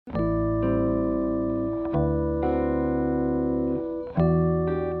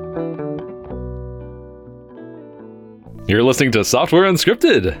You're listening to Software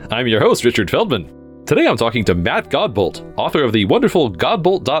Unscripted. I'm your host, Richard Feldman. Today I'm talking to Matt Godbolt, author of the wonderful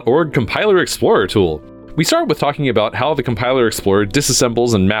godbolt.org Compiler Explorer tool. We start with talking about how the Compiler Explorer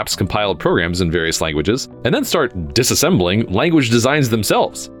disassembles and maps compiled programs in various languages, and then start disassembling language designs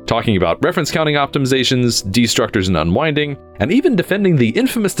themselves, talking about reference counting optimizations, destructors and unwinding, and even defending the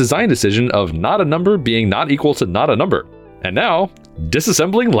infamous design decision of not a number being not equal to not a number. And now,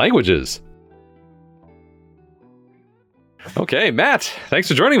 disassembling languages. Okay, Matt, thanks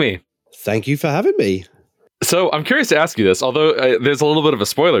for joining me. Thank you for having me. So I'm curious to ask you this, although there's a little bit of a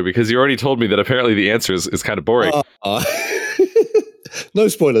spoiler because you already told me that apparently the answer is kind of boring. No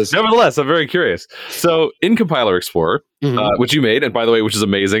spoilers. Nevertheless, I'm very curious. So in Compiler Explorer, which you made, and by the way, which is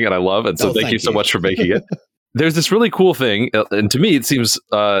amazing and I love, and so thank you so much for making it. There's this really cool thing, and to me it seems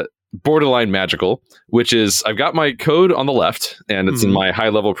borderline magical, which is I've got my code on the left and it's in my high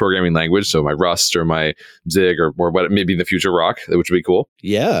level programming language, so my Rust or my Zig or what maybe in the future Rock, which would be cool.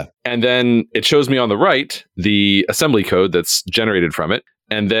 Yeah. And then it shows me on the right the assembly code that's generated from it.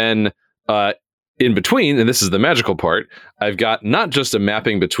 And then in between, and this is the magical part, I've got not just a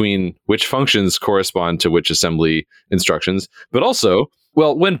mapping between which functions correspond to which assembly instructions, but also,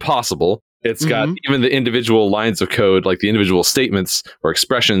 well, when possible, it's got even the individual lines of code, like the individual statements or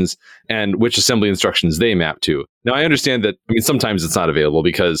expressions, and which assembly instructions they map to. Now, I understand that, I mean, sometimes it's not available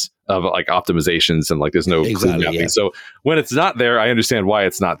because of like optimizations and like there's no clean mapping. Yeah. So when it's not there, I understand why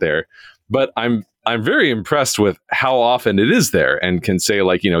it's not there. But I'm very impressed with how often it is there and can say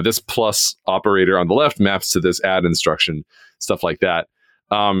like, you know, this plus operator on the left maps to this add instruction, stuff like that.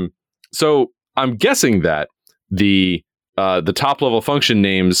 So I'm guessing that the top level function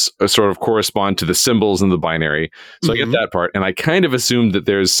names sort of correspond to the symbols in the binary. So I get that part. And I kind of assumed that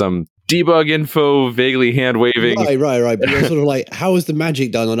there's some debug info, vaguely hand waving. Right. But you're sort of like, how is the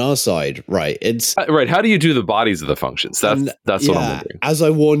magic done on our side? Right. It's right. How do you do the bodies of the functions? That's what I'm wondering. As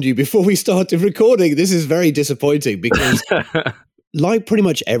I warned you before we started recording, this is very disappointing because like pretty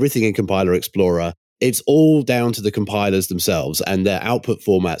much everything in Compiler Explorer, it's all down to the compilers themselves and their output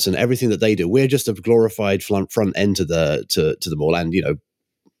formats and everything that they do. We're just a glorified front end to them all. And, you know,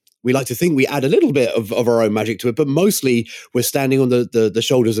 we like to think we add a little bit of our own magic to it, but mostly we're standing on the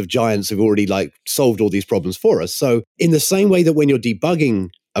shoulders of giants who've already like solved all these problems for us. So in the same way that when you're debugging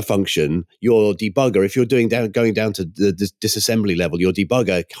a function, your debugger, if you're going down to the disassembly level, your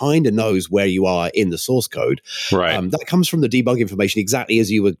debugger kind of knows where you are in the source code. Right. That comes from the debug information, exactly as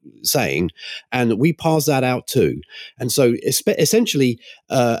you were saying, and we parse that out too. And so, essentially,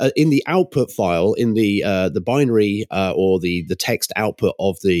 in the output file, in the binary or the text output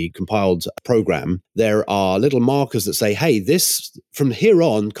of the compiled program, there are little markers that say, "Hey, this from here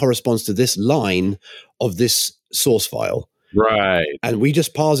on corresponds to this line of this source file." Right. And we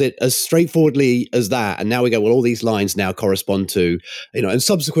just parse it as straightforwardly as that. And now we go, well, all these lines now correspond to, you know, and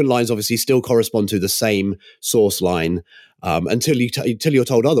subsequent lines obviously still correspond to the same source line until you're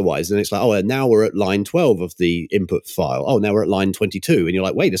told otherwise. And it's like, oh, now we're at line 12 of the input file. Oh, now we're at line 22. And you're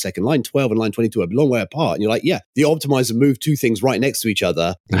like, wait a second, line 12 and line 22 are a long way apart. And you're like, yeah, the optimizer moved two things right next to each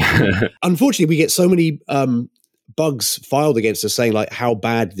other. Unfortunately, we get so many bugs filed against us saying like how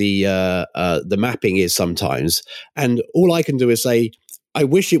bad the mapping is sometimes, and all I can do is say I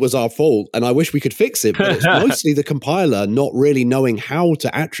wish it was our fault and I wish we could fix it, but it's mostly the compiler not really knowing how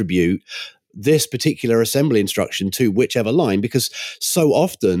to attribute this particular assembly instruction to whichever line, because so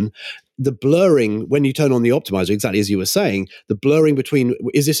often the blurring, when you turn on the optimizer, exactly as you were saying, the blurring between,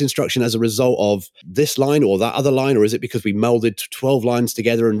 is this instruction as a result of this line or that other line, or is it because we melded 12 lines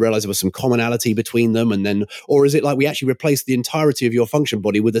together and realized there was some commonality between them, and then, or is it like we actually replaced the entirety of your function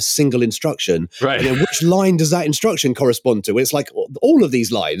body with a single instruction? Right. And then which line does that instruction correspond to? It's like all of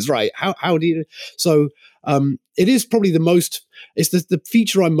these lines, right? How do you, so it is probably the most, it's the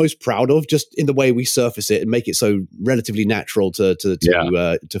feature I'm most proud of, just in the way we surface it and make it so relatively natural to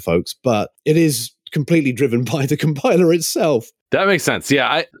folks. But it is completely driven by the compiler itself. That makes sense.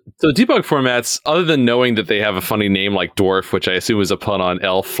 Yeah. So debug formats, other than knowing that they have a funny name like dwarf, which I assume is a pun on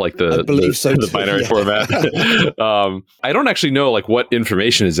elf, like the binary format. I don't actually know like what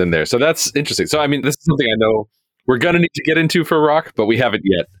information is in there. So that's interesting. So, I mean, this is something I know we're going to need to get into for Rock, but we haven't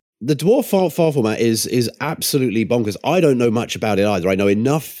yet. The dwarf file format is absolutely bonkers. I don't know much about it either. I know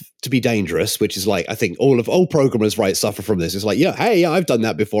enough to be dangerous, which is like, I think all programmers, right, suffer from this. It's like, hey, I've done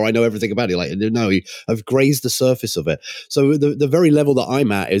that before. I know everything about it. Like, no, I've grazed the surface of it. So the very level that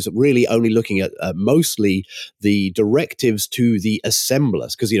I'm at is really only looking at mostly the directives to the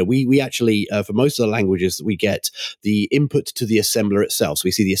assemblers. Because, we actually, for most of the languages, we get the input to the assembler itself. So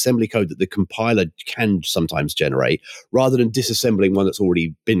we see the assembly code that the compiler can sometimes generate, rather than disassembling one that's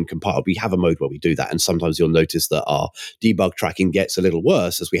already been compiled. We have a mode where we do that. And sometimes you'll notice that our debug tracking gets a little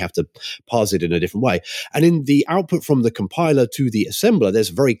worse as we have to parse it in a different way. And in the output from the compiler to the assembler, there's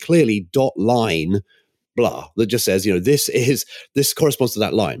very clearly .line blah that just says, this corresponds to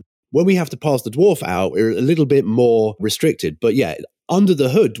that line. When we have to pass the dwarf out, we're a little bit more restricted. But yeah, under the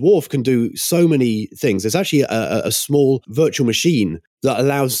hood, Dwarf can do so many things. There's actually a small virtual machine that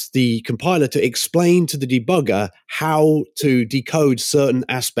allows the compiler to explain to the debugger how to decode certain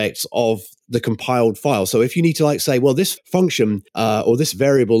aspects of the compiled file. So if you need to say, well, this function or this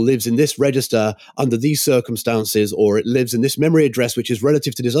variable lives in this register under these circumstances, or it lives in this memory address, which is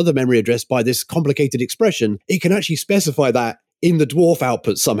relative to this other memory address by this complicated expression, it can actually specify that in the Dwarf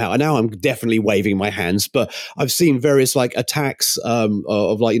output somehow. And now I'm definitely waving my hands, but I've seen various attacks of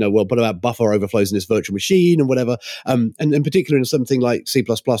what about buffer overflows in this virtual machine and whatever. And in particular in something like C++,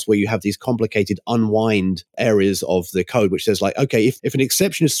 where you have these complicated unwind areas of the code, which says okay, if an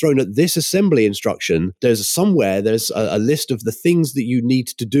exception is thrown at this assembly instruction, there's a list of the things that you need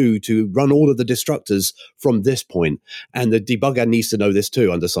to do to run all of the destructors from this point. And the debugger needs to know this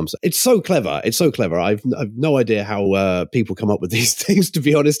too under some. It's so clever. I've no idea how people come up with these things, to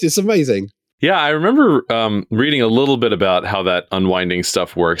be honest. It's amazing. Yeah, I remember reading a little bit about how that unwinding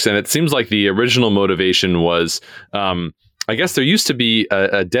stuff works, and it seems like the original motivation was, I guess there used to be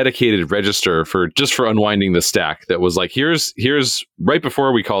a dedicated register for unwinding the stack that was like, here's right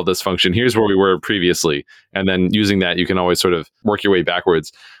before we called this function, here's where we were previously, and then using that you can always sort of work your way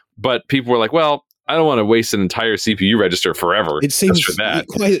backwards. But people were like, well, I don't want to waste an entire CPU register forever. It seems for that.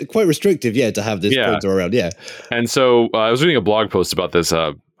 quite restrictive, to have this pointer around, And so I was reading a blog post about this,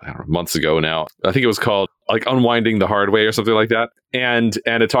 I don't know, months ago now. I think it was called Unwinding the Hard Way or something like that. And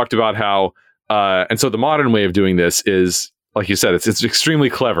it talked about how, and so the modern way of doing this is, like you said, it's extremely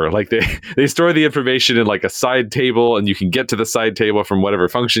clever. They store the information in a side table, and you can get to the side table from whatever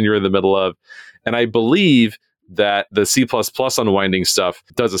function you're in the middle of. And I believe that the C++ unwinding stuff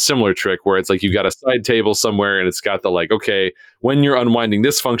does a similar trick where it's you've got a side table somewhere and it's got the okay, when you're unwinding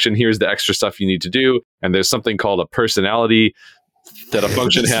this function, here's the extra stuff you need to do. And there's something called a personality that a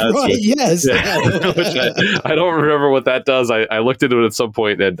function has. Right, yes. Which I don't remember what that does. I looked into it at some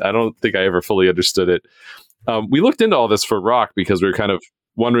point and I don't think I ever fully understood it. We looked into all this for Rock because we were kind of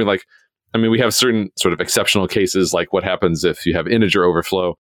wondering, we have certain sort of exceptional cases, like what happens if you have integer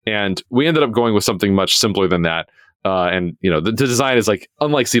overflow. And we ended up going with something much simpler than that. And, the design is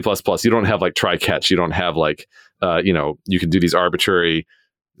unlike C++, you don't have try catch. You don't have you can do these arbitrary,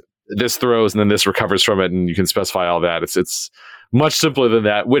 this throws and then this recovers from it, and you can specify all that. It's much simpler than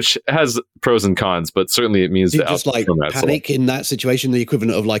that, which has pros and cons, but certainly it means that just panic in that situation, the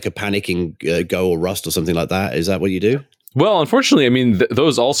equivalent of a panic in Go or Rust or something like that. Is that what you do? Well, unfortunately,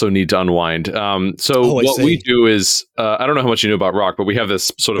 those also need to unwind. What we do is, I don't know how much you know about Rock, but we have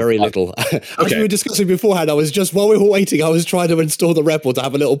this sort of... Very little. As we were discussing beforehand, I was just, while we were waiting, I was trying to install the REPL to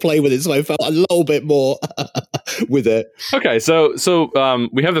have a little play with it, so I felt a little bit more with it. Okay, so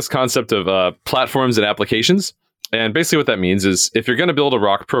we have this concept of platforms and applications. And basically what that means is if you're going to build a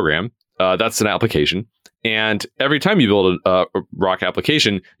Rock program, that's an application. And every time you build a Rock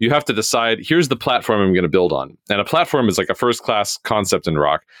application, you have to decide, here's the platform I'm going to build on. And a platform is a first-class concept in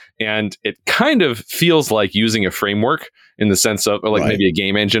Rock. And it kind of feels like using a framework in the sense of, maybe a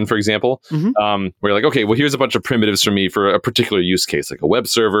game engine, for example, where you're okay, well, here's a bunch of primitives for me for a particular use case, like a web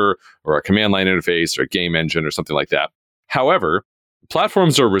server or a command line interface or a game engine or something like that. However,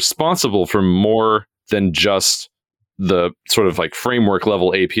 platforms are responsible for more than just the sort of framework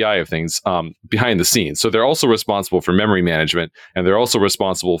level API of things behind the scenes. So they're also responsible for memory management, and they're also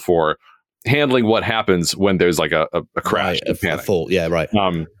responsible for handling what happens when there's a crash, a fault. Yeah, right.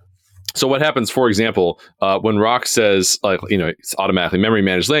 So what happens, for example, when Rock says it's automatically memory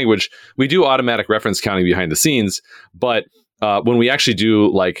managed language, we do automatic reference counting behind the scenes, but when we actually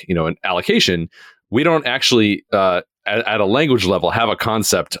do an allocation, we don't actually at a language level have a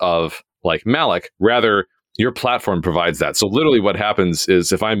concept of malloc. Rather, your platform provides that. So literally what happens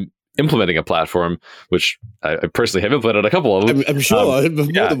is if I'm implementing a platform, which I personally have implemented a couple of them. I'm sure more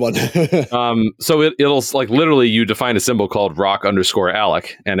than one. So it'll literally you define a symbol called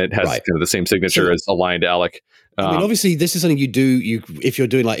rock_alloc, and it has kind of the same signature as aligned alloc. I mean, obviously, this is something you do. If you're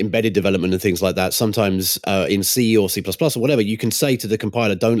doing like embedded development and things like that, sometimes in C or C++ or whatever, you can say to the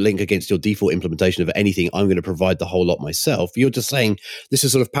compiler, "Don't link against your default implementation of anything. I'm going to provide the whole lot myself." You're just saying this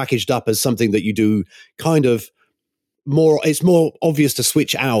is sort of packaged up as something that you do kind of more. It's more obvious to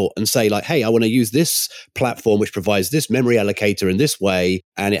switch out and say like, "Hey, I want to use this platform which provides this memory allocator in this way,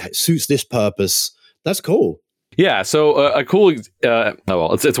 and it suits this purpose." That's cool. Yeah, so a cool, it's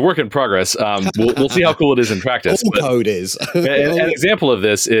a work in progress. We'll see how cool it is in practice. All code is. An example of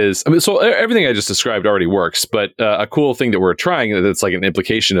this is, so everything I just described already works, but a cool thing that we're trying that's like an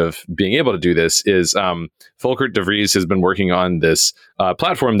implication of being able to do this is Volkert de Vries has been working on this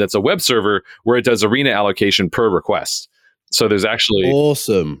platform that's a web server where it does arena allocation per request. So there's actually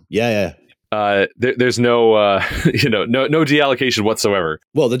awesome. Yeah. There's no no deallocation whatsoever.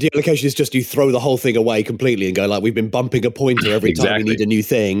 Well, the deallocation is just you throw the whole thing away completely and go like, we've been bumping a pointer every time we need a new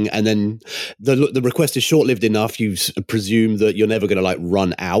thing, and then the request is short-lived enough. You presume that you're never going to like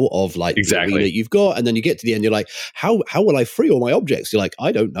run out of like the arena that you've got, and then you get to the end, you're like, how will I free all my objects? You're like,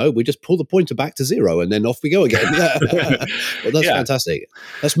 I don't know. We just pull the pointer back to 0, and then off we go again. Well, that's fantastic.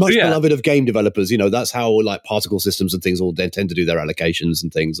 That's much beloved of game developers. That's how like particle systems and things all tend to do their allocations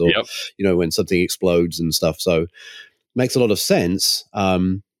and things, or when something explodes and stuff. So makes a lot of sense.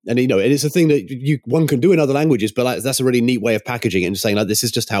 And it's a thing that one can do in other languages, but like, that's a really neat way of packaging it and saying like, this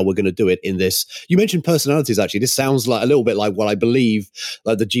is just how we're going to do it in this. You mentioned personalities. Actually, this sounds like a little bit like what I believe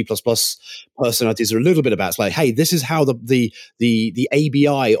like the G++ personalities are a little bit about. It's like, hey, this is how the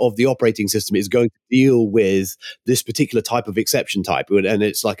ABI of the operating system is going to deal with this particular type of exception type, and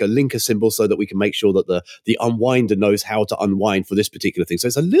it's like a linker symbol so that we can make sure that the unwinder knows how to unwind for this particular thing. So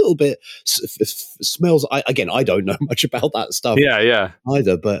it's a little bit smells. I don't know much about that stuff.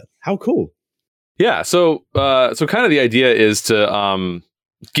 Either, but how cool. Yeah, so kind of the idea is to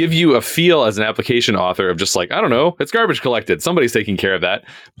give you a feel as an application author of just like, I don't know, it's garbage collected, somebody's taking care of that,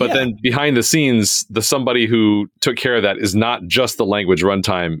 but then behind the scenes the somebody who took care of that is not just the language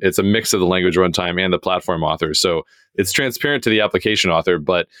runtime, it's a mix of the language runtime and the platform author. So it's transparent to the application author,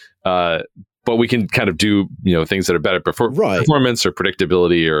 but we can kind of do things that are better performance or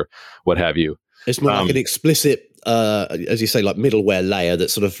predictability or what have you. It's more like an explicit, as you say, like middleware layer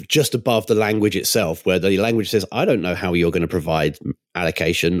that's sort of just above the language itself, where the language says, I don't know how you're going to provide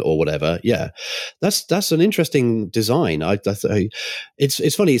allocation or whatever. Yeah, that's an interesting design.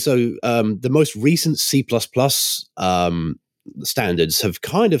 It's funny. So the most recent C++ standards have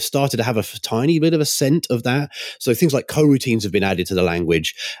kind of started to have a tiny bit of a scent of that. So things like coroutines have been added to the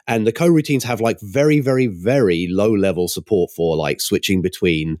language, and the coroutines have like very, very, very low level support for like switching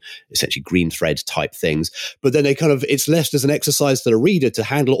between essentially green thread type things. But then it's left as an exercise to the reader to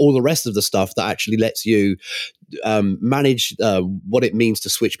handle all the rest of the stuff that actually lets you manage what it means to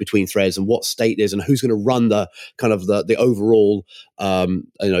switch between threads and what state it is and who's going to run the kind of the overall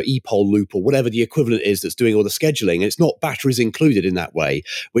epoll loop or whatever the equivalent is that's doing all the scheduling. And it's not batteries included in that way,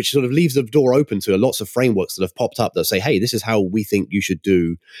 which sort of leaves the door open to lots of frameworks that have popped up that say, hey, this is how we think you should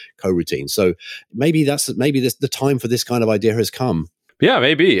do coroutines. So maybe the time for this kind of idea has come. Yeah,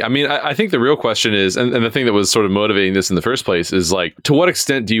 maybe. I mean, I think the real question is, and the thing that was sort of motivating this in the first place is like, to what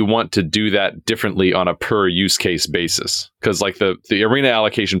extent do you want to do that differently on a per use case basis? Because like the arena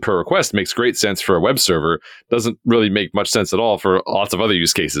allocation per request makes great sense for a web server, doesn't really make much sense at all for lots of other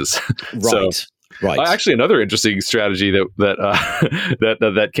use cases. Right. Right. Actually, another interesting strategy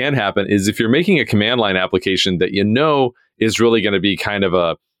that can happen is if you're making a command line application that is really going to be kind of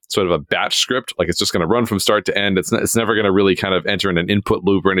a sort of a batch script, like it's just going to run from start to end. It's never going to really kind of enter in an input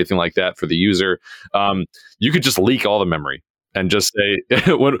loop or anything like that for the user. You could just leak all the memory and just say,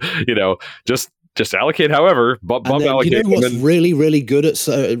 just allocate however. Bump allocate. You know what's really, really good at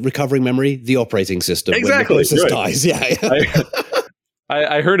recovering memory? The operating system. Exactly. When the process dies. Yeah.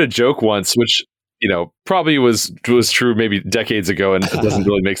 I heard a joke once, which probably was true maybe decades ago, and it doesn't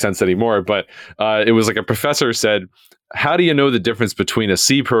really make sense anymore. But it was like a professor said, how do you know the difference between a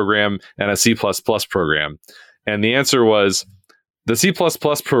C program and a C++ program? And the answer was, the C++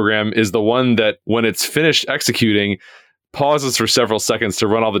 program is the one that when it's finished executing, pauses for several seconds to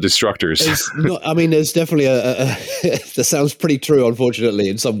run all the destructors. There's definitely that sounds pretty true, unfortunately,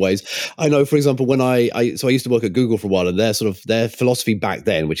 in some ways. I know, for example, when I used to work at Google for a while, and their philosophy back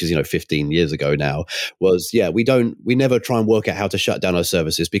then, which is 15 years ago now, was we never try and work out how to shut down our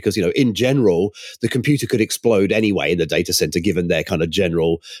services because in general the computer could explode anyway in the data center, given their kind of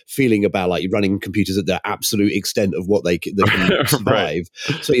general feeling about like running computers at their absolute extent of what they can survive.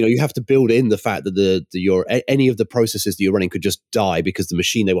 Right. So you have to build in the fact that any of the processes you're running could just die because the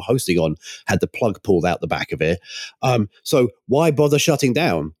machine they were hosting on had the plug pulled out the back of it. So why bother shutting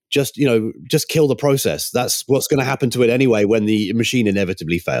down? just kill the process. That's what's going to happen to it anyway when the machine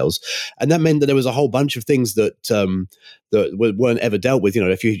inevitably fails. And that meant that there was a whole bunch of things that weren't ever dealt with.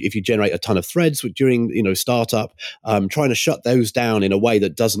 If you generate a ton of threads during startup, trying to shut those down in a way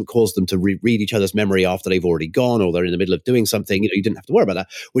that doesn't cause them to read each other's memory after they've already gone or they're in the middle of doing something, you didn't have to worry about that,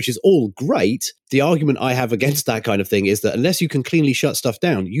 which is all great. The argument I have against that kind of thing is that unless you can cleanly shut stuff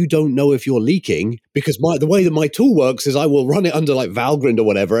down, you don't know if you're leaking, because the way that my tool works is I will run it under like Valgrind or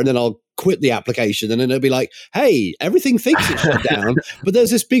whatever, and then I'll quit the application, and then it'll be like, hey, everything thinks it's shut down, but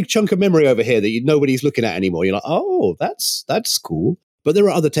there's this big chunk of memory over here that nobody's looking at anymore. You're like, oh, that's cool. But there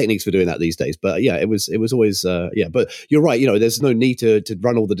are other techniques for doing that these days. But yeah, it was always But you're right. There's no need to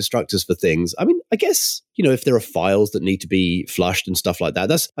run all the destructors for things. I mean, I guess if there are files that need to be flushed and stuff like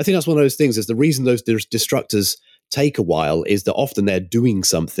that, I think that's one of those things. Is the reason those destructors take a while is that often they're doing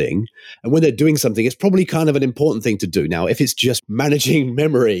something, and when they're doing something, it's probably kind of an important thing to do. Now, if it's just managing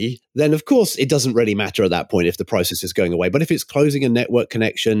memory, then of course it doesn't really matter at that point if the process is going away. But if it's closing a network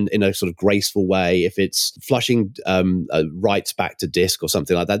connection in a sort of graceful way, if it's flushing writes back to disk or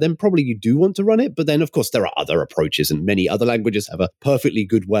something like that, then probably you do want to run it. But then of course there are other approaches, and many other languages have a perfectly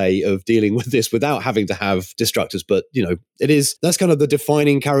good way of dealing with this without having to have destructors. But that's kind of the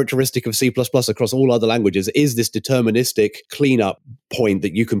defining characteristic of C++ across all other languages, is this deterministic cleanup point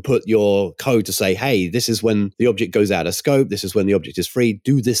that you can put your code to say, hey, this is when the object goes out of scope, this is when the object is free,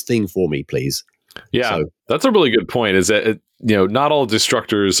 do this thing for me, please. Yeah, that's a really good point, is that not all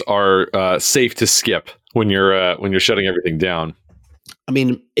destructors are safe to skip when you're shutting everything down. I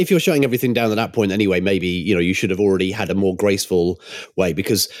mean, if you're shutting everything down at that point anyway, maybe, you should have already had a more graceful way,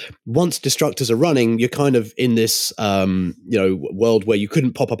 because once destructors are running, you're kind of in this, world where you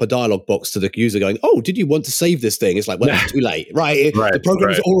couldn't pop up a dialog box to the user going, oh, did you want to save this thing? It's like, well, it's too late, right? The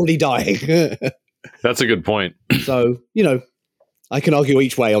program's already dying. That's a good point. So, I can argue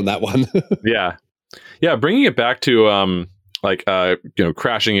each way on that one. Yeah. Bringing it back to,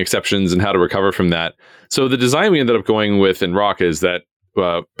 crashing exceptions and how to recover from that. So the design we ended up going with in Rock is that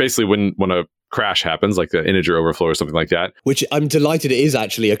basically when a crash happens, like the integer overflow or something like that. Which I'm delighted it is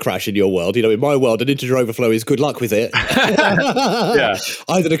actually a crash in your world. In my world, an integer overflow is good luck with it. Yeah.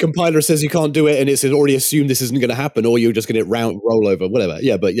 Either the compiler says you can't do it and it's already assumed this isn't going to happen, or you're just going to roll over, whatever.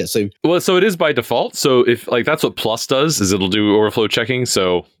 Yeah, but yeah, so... Well, so it is by default. So if that's what plus does, is it'll do overflow checking.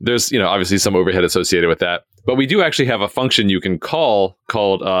 So there's, obviously some overhead associated with that. But we do actually have a function you can call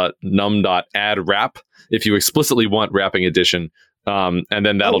called num.addWrap if you explicitly want wrapping addition. And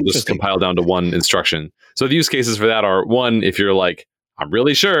then that'll just compile down to one instruction. So the use cases for that are, one, if you're like, I'm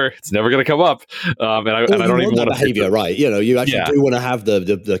really sure it's never going to come up, and I don't even want that behavior, right? You actually do want to have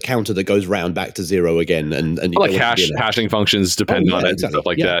the counter that goes round back to zero again, and like hashing functions depend on it, exactly. And stuff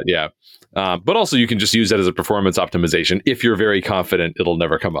like that. Yeah. But also you can just use that as a performance optimization if you're very confident it'll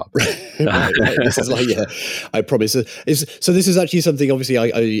never come up. Right. This is like, I promise. So this is actually something, obviously,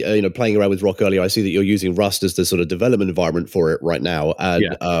 I playing around with Rock earlier, I see that you're using Rust as the sort of development environment for it right now.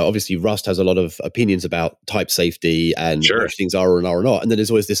 And obviously Rust has a lot of opinions about type safety and which things are and are not. And then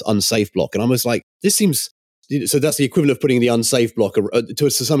there's always this unsafe block. And I'm almost like, this seems... So that's the equivalent of putting the unsafe block to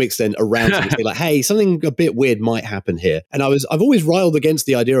some extent around it and say like, hey, something a bit weird might happen here. And I've always riled against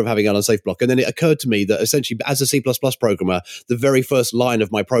the idea of having an unsafe block. And then it occurred to me that essentially as a C++ programmer, the very first line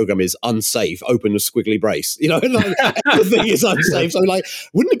of my program is unsafe, open a squiggly brace. And like, everything is unsafe. So like,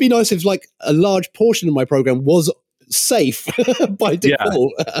 wouldn't it be nice if like a large portion of my program was safe by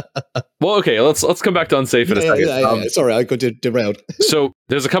default? Well, okay, let's come back to unsafe in a second. Sorry, I got derailed. So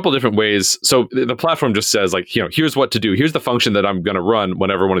there's a couple different ways. So the platform just says like, here's what to do. Here's the function that I'm going to run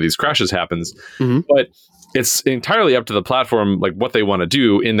whenever one of these crashes happens. Mm-hmm. But it's entirely up to the platform, like what they want to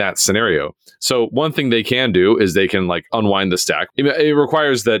do in that scenario. So one thing they can do is they can like unwind the stack. It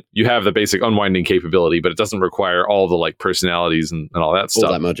requires that you have the basic unwinding capability, but it doesn't require all the like personalities and all that stuff.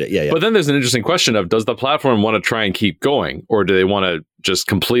 All that magic, yeah. But then there's an interesting question of, does the platform want to try and keep going, or do they want to just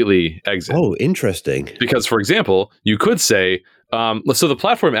completely exit? Oh, interesting. Because, for example, you could say, so the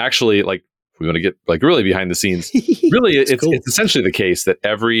platform actually, like, we want to get like really behind the scenes. Really, it's essentially the case that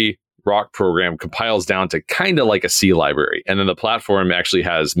every Rock program compiles down to kind of like a C library, and then the platform actually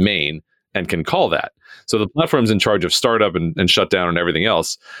has main and can call that. So the platform's in charge of startup and shutdown and everything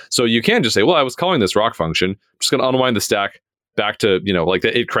else. So you can just say, well, I was calling this Rock function, I'm just going to unwind the stack back to, like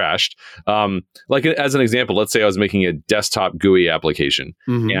it crashed. Like as an example, let's say I was making a desktop GUI application,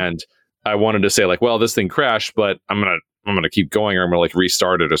 and I wanted to say like, well, this thing crashed, but I'm going to keep going, or I'm going to like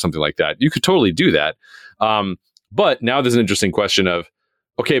restart it or something like that. You could totally do that. But now there's an interesting question of,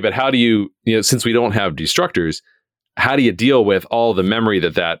 okay, but how do you, since we don't have destructors, how do you deal with all the memory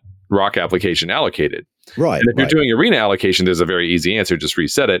that Rock application allocated? Right. And if you're doing arena allocation, there's a very easy answer, just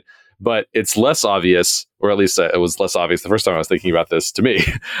reset it. But it's less obvious, or at least it was less obvious the first time I was thinking about this to me.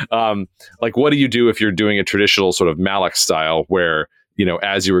 Like, what do you do if you're doing a traditional sort of malloc style where,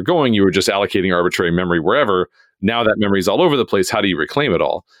 as you were going, you were just allocating arbitrary memory wherever. Now that memory is all over the place. How do you reclaim it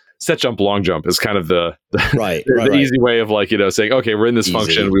all? Set jump, long jump is kind of the easy way of saying, okay, we're in this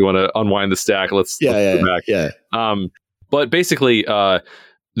function. We want to unwind the stack. Let's go back. Yeah. But basically,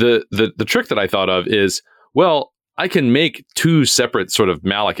 the trick that I thought of is, well, I can make two separate sort of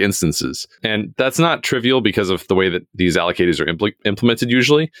malloc instances. And that's not trivial because of the way that these allocators are implemented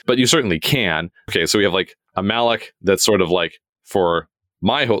usually, but you certainly can. Okay, so we have like a malloc that's sort of like for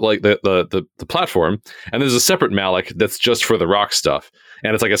my the platform, and there's a separate malloc that's just for the rock stuff.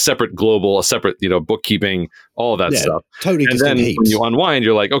 And it's like a separate global, a separate, bookkeeping, all of that stuff. Totally. And then when you unwind,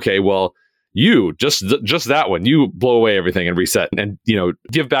 you're like, okay, well, you just that one, you blow away everything and reset and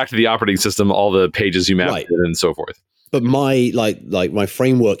give back to the operating system all the pages you mapped and so forth. But my my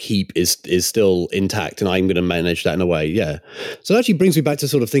framework heap is still intact, and I'm going to manage that in a way. Yeah. So that actually brings me back to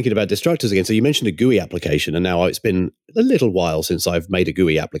sort of thinking about destructors again. So you mentioned a GUI application, and now it's been a little while since I've made a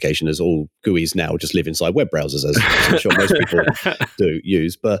GUI application, as all GUIs now just live inside web browsers, as I'm sure most people do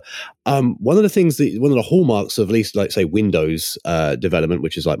use. But one of the hallmarks of at least, like, say, Windows development,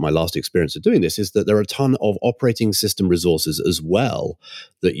 which is like my last experience of doing this, is that there are a ton of operating system resources as well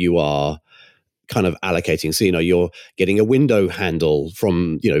that you are kind of allocating. So, you're getting a window handle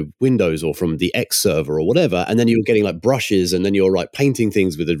from, Windows or from the X server or whatever, and then you're getting like brushes, and then you're like painting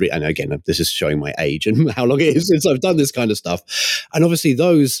things with and again, this is showing my age and how long it is since I've done this kind of stuff. And obviously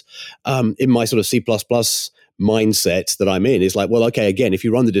those, in my sort of C++ mindset that I'm in, is like, well, okay, again, if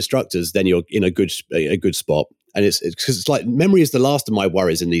you run the destructors, then you're in a good spot. And it's because it's like memory is the last of my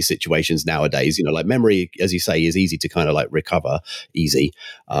worries in these situations nowadays. Like memory, as you say, is easy to kind of like recover easy.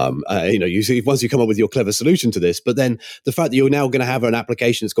 You see once you come up with your clever solution to this, but then the fact that you're now going to have an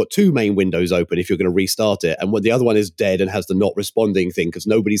application that's got two main windows open if you're going to restart it, and when the other one is dead and has the not responding thing because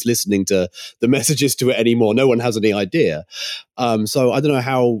nobody's listening to the messages to it anymore. No one has any idea. So I don't know,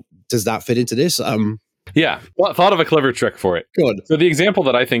 how does that fit into this? Yeah, well, thought of a clever trick for it. Good. So the example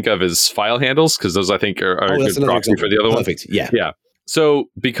that I think of is file handles, because those I think are a good proxy for the other one. Perfect. Yeah. Yeah. So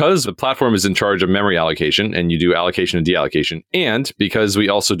because the platform is in charge of memory allocation, and you do allocation and deallocation, and because we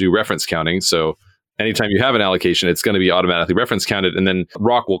also do reference counting, so anytime you have an allocation, it's going to be automatically reference counted, and then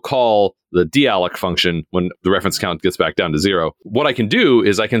Rock will call the dealloc function when the reference count gets back down to 0. What I can do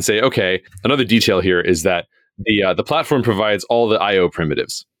is I can say, okay, another detail here is that the platform provides all the I/O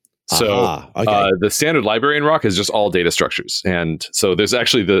primitives. So the standard library in Rock is just all data structures. And so there's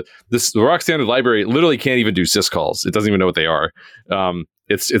actually the Rock standard library literally can't even do syscalls. It doesn't even know what they are.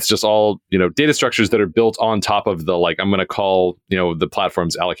 It's just all, data structures that are built on top of the, I'm going to call, the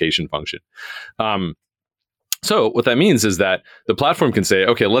platform's allocation function. So what that means is that the platform can say,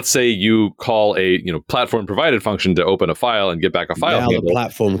 okay, let's say you call a platform provided function to open a file and get back a file. Now the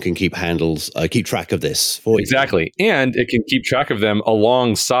platform can keep track of this for you. Exactly, and it can keep track of them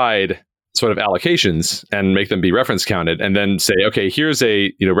alongside sort of allocations and make them be reference counted, and then say, okay, here's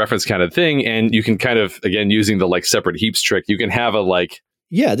a reference counted thing, and you can kind of, again, using the separate heaps trick, you can have a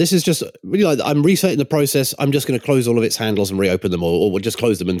yeah, this is just really I'm resetting the process. I'm just going to close all of its handles and reopen them, or we'll just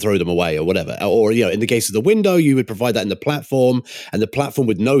close them and throw them away, or whatever. Or in the case of the window, you would provide that in the platform, and the platform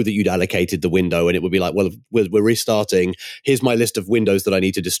would know that you'd allocated the window, and it would be like, well, we're restarting. Here's my list of windows that I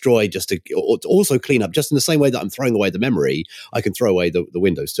need to destroy, just to also clean up. Just in the same way that I'm throwing away the memory, I can throw away the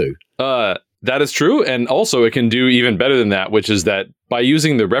windows too. That is true. And also it can do even better than that, which is that by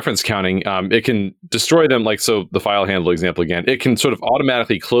using the reference counting, it can destroy them. So the file handle example again, it can sort of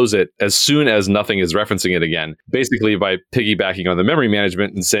automatically close it as soon as nothing is referencing it again, basically by piggybacking on the memory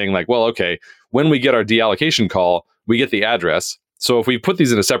management and saying well, okay, when we get our deallocation call, we get the address. So if we put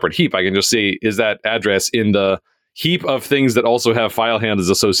these in a separate heap, I can just see, is that address in the heap of things that also have file handles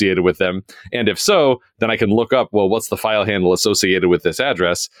associated with them? And if so, then I can look up, well, what's the file handle associated with this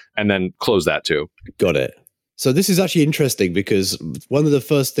address, and then close that too. Got it. So this is actually interesting, because one of the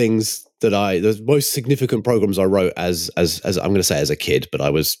first things that the most significant programs I wrote as I'm going to say as a kid, but I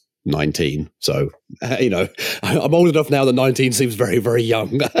was 19. So, I'm old enough now that 19 seems very, very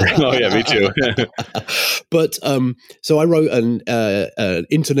young. Oh yeah, me too. But so I wrote an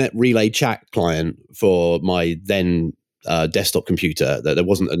internet relay chat client for my then desktop computer. There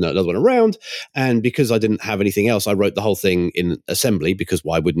wasn't another one around, and because I didn't have anything else, I wrote the whole thing in assembly, because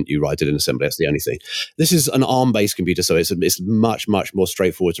why wouldn't you write it in assembly? That's the only thing. This is an ARM-based computer, so it's much, much more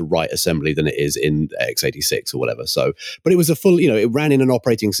straightforward to write assembly than it is in x86 or whatever. So, but it was a full, it ran in an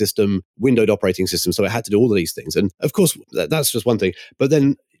operating system, windowed operating system, so it had to do all of these things. And of course, that's just one thing. But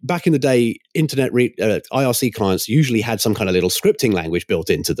then back in the day, IRC clients usually had some kind of little scripting language built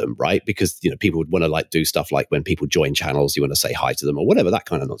into them, right? Because people would want to like do stuff like when people join channels, you want to say hi to them or whatever, that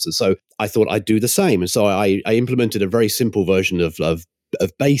kind of nonsense. So I thought I'd do the same, and so I implemented a very simple version of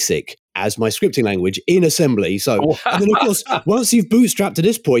BASIC as my scripting language in assembly. So, and then of course, once you've bootstrapped to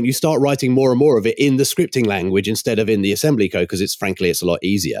this point, you start writing more and more of it in the scripting language instead of in the assembly code, because it's a lot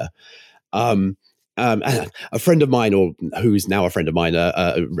easier. A friend of mine, or who's now a friend of mine,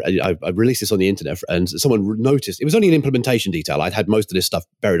 I released this on the internet, and someone noticed. It was only an implementation detail. I'd had most of this stuff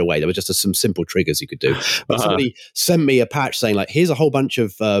buried away. There were just some simple triggers you could do. But somebody sent me a patch saying, like, here's a whole bunch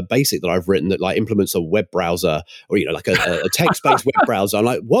of BASIC that I've written that like implements a web browser, or like a text-based web browser. I'm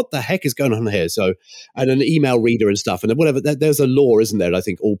like, what the heck is going on here? So, and an email reader and stuff, and whatever. There's a law, isn't there? I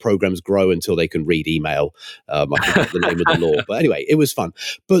think all programs grow until they can read email. I forgot the name of the law, but anyway, it was fun.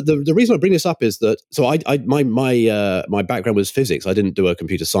 But the reason I bring this up is that. So my background was physics. I didn't do a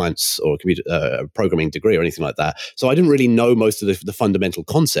computer science or computer programming degree or anything like that. So I didn't really know most of the fundamental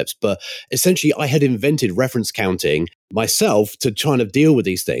concepts. But essentially, I had invented reference counting myself to try to deal with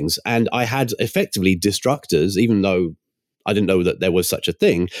these things. And I had effectively destructors, even though I didn't know that there was such a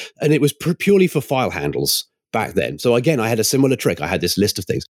thing. And it was purely for file handles back then. So again, I had a similar trick. I had this list of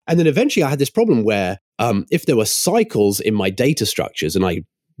things. And then eventually I had this problem where if there were cycles in my data structures, and I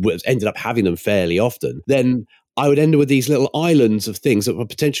ended up having them fairly often, then I would end up with these little islands of things that were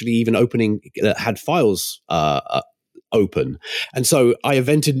potentially even opening, that had files open. And so I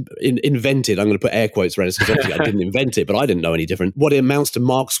invented, I'm going to put air quotes around it because obviously I didn't invent it, but I didn't know any different, what it amounts to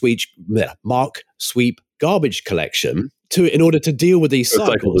mark sweep garbage collection in order to deal with these cycles.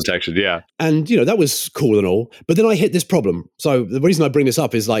 Cycle detection, yeah. And, that was cool and all. But then I hit this problem. So the reason I bring this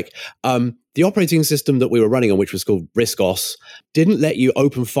up is like the operating system that we were running on, which was called RISC-OS, didn't let you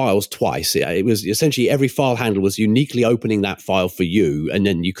open files twice. It was essentially every file handle was uniquely opening that file for you, and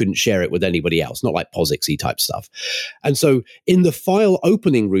then you couldn't share it with anybody else, not like POSIX-y type stuff. And so in the file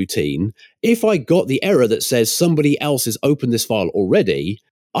opening routine, if I got the error that says somebody else has opened this file already,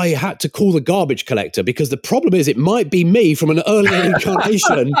 I had to call the garbage collector, because the problem is it might be me from an earlier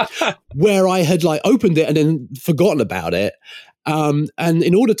incarnation where I had like opened it and then forgotten about it. And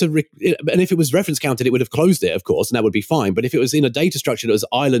in order to, and if it was reference counted, it would have closed it, of course, and that would be fine. But if it was in a data structure that was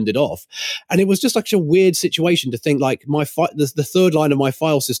islanded off, and it was just like a weird situation to think like the third line of my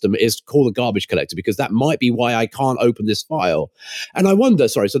file system is call the garbage collector, because that might be why I can't open this file. And I wonder,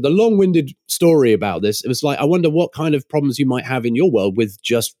 so the long-winded story about this, it was like, I wonder what kind of problems you might have in your world with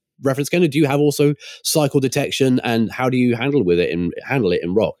just reference counting. Do you have also cycle detection, and how do you handle it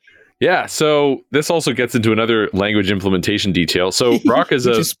in Rock? Yeah, so this also gets into another language implementation detail. So Rock is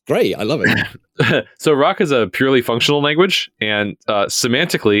which is great. I love it. So Rock is a purely functional language, and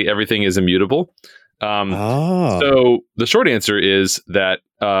semantically, everything is immutable. So the short answer is that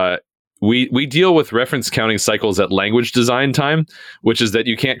we deal with reference counting cycles at language design time, which is that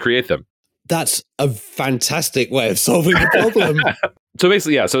you can't create them. That's a fantastic way of solving the problem. So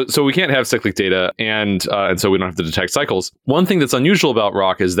basically, yeah. So we can't have cyclic data, and so we don't have to detect cycles. One thing that's unusual about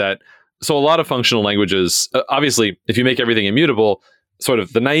Rock is that a lot of functional languages, obviously, if you make everything immutable, sort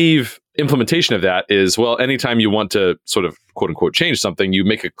of the naive implementation of that is, well, anytime you want to sort of quote unquote change something, you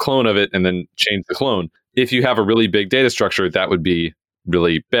make a clone of it and then change the clone. If you have a really big data structure, that would be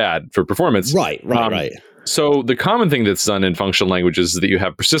really bad for performance. Right. So the common thing that's done in functional languages is that you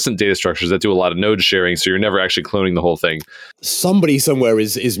have persistent data structures that do a lot of node sharing, so you're never actually cloning the whole thing. Somebody somewhere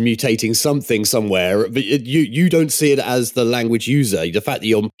is mutating something somewhere, but you don't see it as the language user. The fact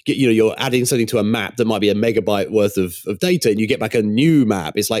that you're adding something to a map that might be a megabyte worth of data, and you get back a new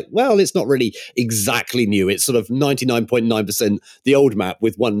map. It's like, well, it's not really exactly new. It's sort of 99.9% the old map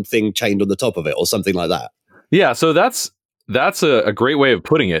with one thing chained on the top of it, or something like that. Yeah, so that's a great way of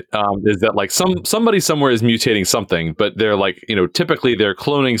putting it, is that like somebody somewhere is mutating something, but they're like, typically they're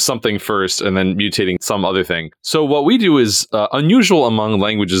cloning something first and then mutating some other thing. So what we do is unusual among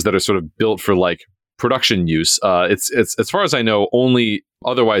languages that are sort of built for like production use. It's as far as I know, only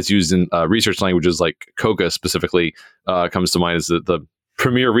otherwise used in research languages, like Koga specifically comes to mind as the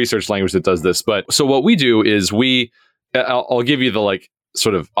premier research language that does this. But so what we do is I'll give you the like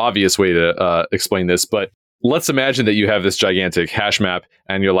sort of obvious way to explain this, but let's imagine that you have this gigantic hash map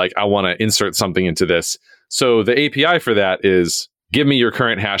and you're like, I want to insert something into this. So the API for that is, give me your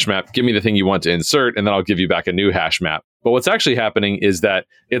current hash map, give me the thing you want to insert, and then I'll give you back a new hash map. But what's actually happening is that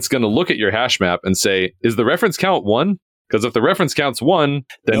it's going to look at your hash map and say, is the reference count 1? Because if the reference count's 1,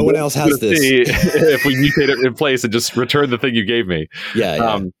 then no one else has this. If we mutate it in place and just return the thing you gave me.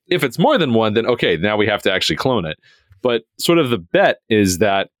 Yeah. If it's more than 1, then okay, now we have to actually clone it. But sort of the bet is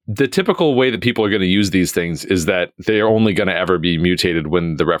that the typical way that people are going to use these things is that they are only going to ever be mutated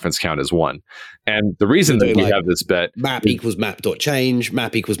when the reference count is 1. And the reason that we have this bet map equals map.change,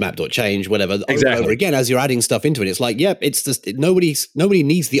 map equals map.change, whatever, over exactly. and over again as you're adding stuff into it. It's like, yep, it's just nobody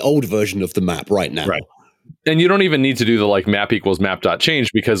needs the old version of the map right now. Right. And you don't even need to do the like map equals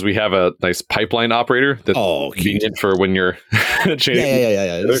map.change because we have a nice pipeline operator that's convenient for when you're changing.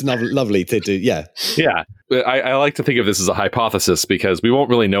 Yeah. It's lovely to do. Yeah. Yeah. I like to think of this as a hypothesis because we won't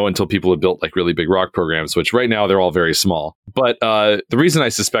really know until people have built like really big rock programs, which right now they're all very small. But the reason I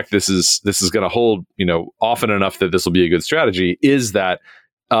suspect this is going to hold, often enough that this will be a good strategy is that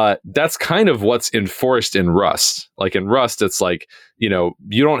that's kind of what's enforced in Rust. Like in Rust, it's like, you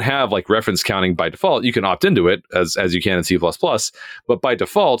don't have like reference counting by default. You can opt into it as you can in C++, but by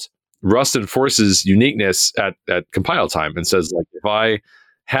default, Rust enforces uniqueness at compile time and says like, if I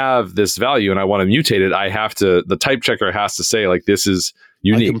have this value and I want to mutate it, the type checker has to say like, this is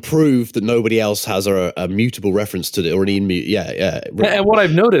unique. I can prove that nobody else has a mutable reference to it or an immutable. Yeah. And what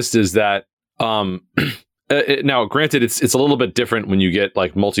I've noticed is that, now, granted, it's a little bit different when you get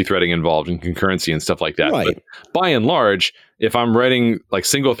like multi-threading involved and concurrency and stuff like that. Right. But by and large, if I'm writing like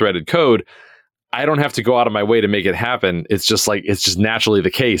single-threaded code, I don't have to go out of my way to make it happen. It's just naturally the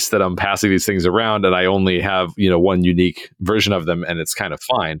case that I'm passing these things around, and I only have one unique version of them, and it's kind of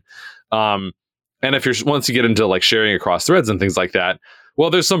fine. And if once you get into like sharing across threads and things like that, well,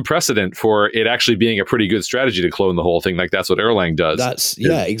 there's some precedent for it actually being a pretty good strategy to clone the whole thing. Like that's what Erlang does.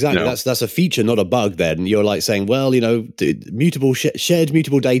 Exactly. That's a feature, not a bug. Then you're like saying, well, mutable shared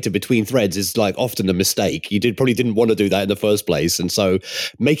mutable data between threads is like often a mistake. You probably didn't want to do that in the first place, and so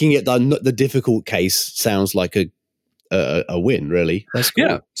making it the difficult case sounds like a win. Really, that's cool.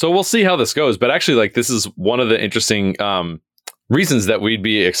 Yeah. So we'll see how this goes. But actually, like this is one of the interesting reasons that we'd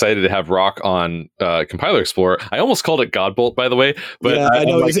be excited to have Rock on Compiler Explorer. I almost called it Godbolt, by the way, but yeah,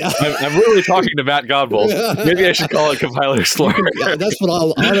 I'm really talking to Matt Godbolt. Maybe I should call it Compiler Explorer. Yeah, that's what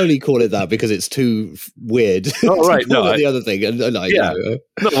I'll only call it that because it's too weird. Oh, right. No, the other thing. No,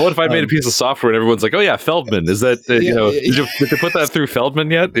 what if I made a piece of software and everyone's like, oh yeah, Feldman. Is that, did you put that through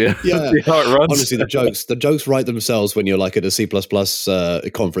Feldman yet? Yeah. See how it runs? Honestly, the jokes write themselves when you're like at a C++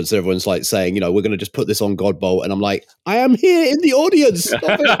 conference. Everyone's like saying, we're going to just put this on Godbolt. And I'm like, I am here in the audience. Stop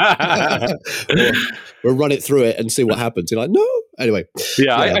it. We'll run it through it and see what happens. You're like, no. Anyway.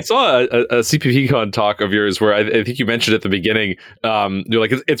 Yeah. I saw a CPPCon talk of yours where I think you mentioned at the beginning, you're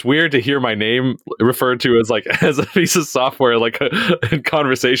like, it's weird to hear my name referred to as a piece of software, like in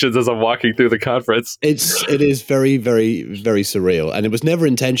conversations as I'm walking through the conference. It is very, very, very surreal. And it was never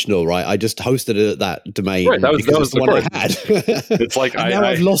intentional, right? I just hosted it at that domain. Right, that was the one I had. It's like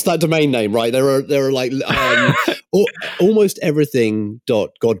I've lost that domain name, right? There are like almost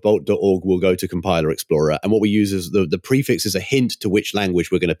everything.godbolt.org will go to Compiler Explorer, and what we use is the prefix is a hint to which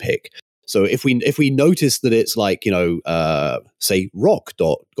language we're going to pick. So if we notice that it's like say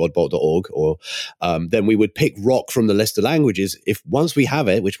rock.godbolt.org, or then we would pick rock from the list of languages if once we have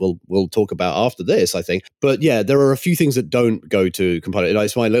it, which we'll talk about after this, I think. But yeah, there are a few things that don't go to Compiler.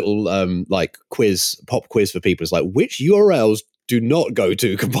 It's my little pop quiz for people. It's like, which URLs do not go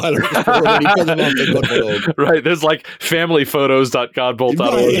to Compiler Explorer when you put them up in Godbolt.org. Right, there's like familyphotos.godbolt.org.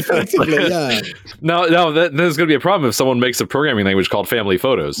 Right, effectively, yeah. No, there's going to be a problem if someone makes a programming language called Family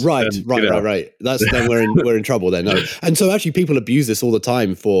Photos. Right. That's then we're in trouble then. No. And so actually people abuse this all the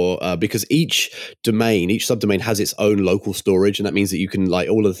time because each subdomain has its own local storage, and that means that you can like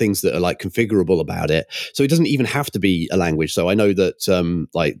all of the things that are like configurable about it. So it doesn't even have to be a language. So I know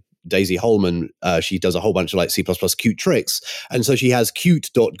that Daisy Holman, she does a whole bunch of like C++ cute tricks. And so she has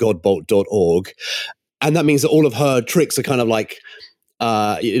cute.godbolt.org. And that means that all of her tricks are kind of like,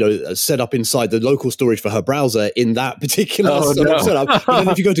 set up inside the local storage for her browser in that particular setup. But then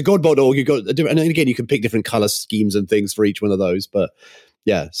if you go to godbolt.org, you've got and again, you can pick different color schemes and things for each one of those. But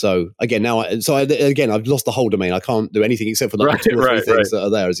yeah, so again, I've lost the whole domain. I can't do anything except for the two or three things that are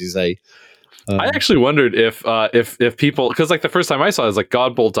there, as you say. I actually wondered if people, because like the first time I saw it was like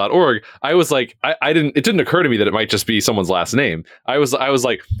godbolt.org, I was like, it didn't occur to me that it might just be someone's last name. I was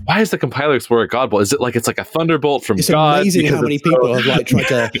like, why is the Compiler Explorer Godbolt? Is it like it's like a thunderbolt from God? It's amazing how many people have like tried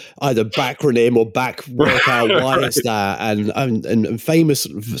to either backronym or work out why it's that. And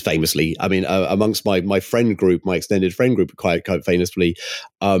famously, I mean, amongst my friend group, my extended friend group, quite famously,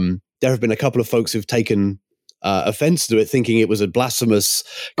 there have been a couple of folks who've taken offense to it, thinking it was a blasphemous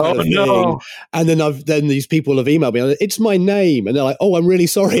kind of thing. No. And then these people have emailed me, it's my name, and they're like, "Oh, I'm really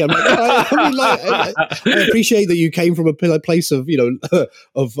sorry." I'm like, I appreciate that you came from a place of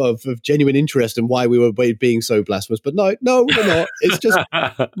of genuine interest and why we were being so blasphemous, but no, we're not. It's just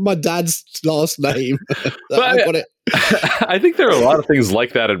my dad's last name. I got it. I think there are a lot of things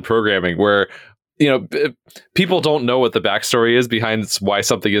like that in programming where people don't know what the backstory is behind why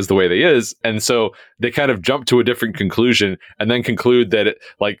something is the way they is, and so they kind of jump to a different conclusion and then conclude that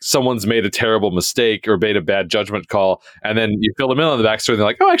someone's made a terrible mistake or made a bad judgment call, and then you fill them in on the backstory and they're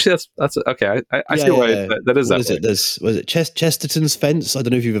like, oh, actually that's okay. I see why that is. What that is it? Was it Chesterton's fence? I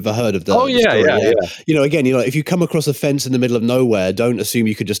don't know if you've ever heard of that. Oh yeah. Again, if you come across a fence in the middle of nowhere, don't assume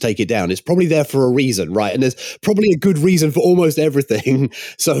you could just take it down. It's probably there for a reason, right? And there's probably a good reason for almost everything.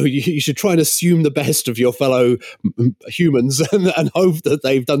 So you should try and assume the best of your fellow humans and hope that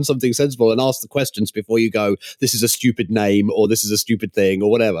they've done something sensible, and ask the questions before you go, this is a stupid name or this is a stupid thing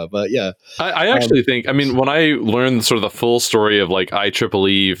or whatever. But yeah, I actually think, when I learned sort of the full story of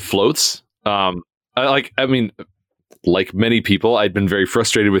IEEE floats, like many people, I'd been very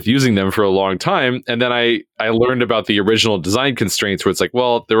frustrated with using them for a long time. And then I learned about the original design constraints where it's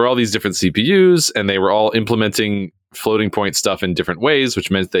there were all these different CPUs and they were all implementing floating point stuff in different ways, which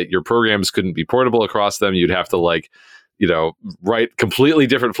meant that your programs couldn't be portable across them. You'd have to write completely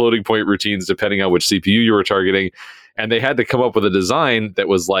different floating point routines depending on which CPU you were targeting. And they had to come up with a design that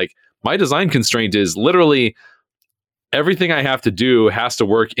was my design constraint is literally everything I have to do has to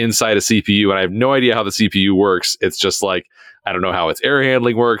work inside a CPU, and I have no idea how the CPU works. It's just I don't know how its error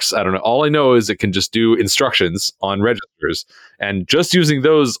handling works. I don't know. All I know is it can just do instructions on registers, and just using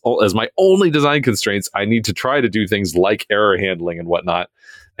those as my only design constraints, I need to try to do things like error handling and whatnot.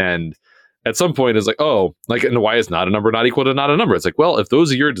 And at some point it's and why is not a number not equal to not a number? It's if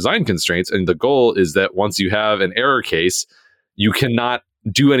those are your design constraints and the goal is that once you have an error case, you cannot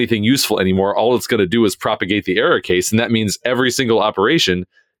do anything useful anymore. All it's going to do is propagate the error case. And that means every single operation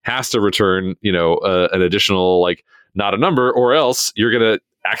has to return, an additional, not a number, or else you're going to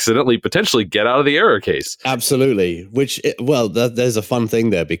accidentally potentially get out of the error case. Absolutely. There's a fun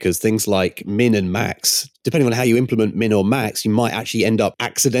thing there, because things like min and max, depending on how you implement min or max, you might actually end up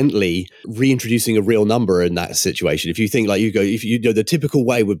accidentally reintroducing a real number in that situation. If you think the typical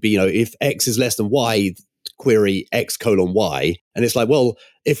way would be, if x is less than y, query x:y, and it's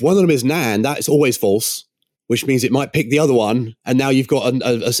if one of them is nan, that's always false, which means it might pick the other one, and now you've got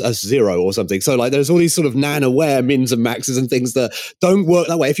a zero or something. So there's all these sort of nan-aware mins and maxes and things that don't work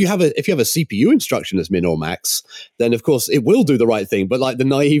that way. If you have a CPU instruction as min or max, then of course it will do the right thing. But the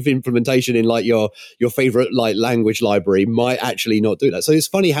naive implementation in your favorite language library might actually not do that. So it's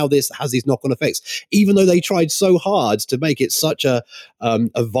funny how this has these knock-on effects, even though they tried so hard to make it such a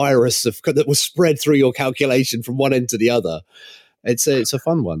virus that was spread through your calculation from one end to the other. It's a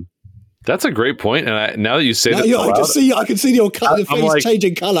fun one. That's a great point, and now that you say that, I can see your face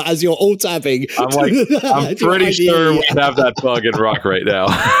changing color as you're alt tabbing. I'm pretty sure we have that bug in Rock right now.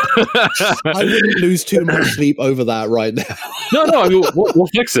 I wouldn't lose too much sleep over that right now. No, we'll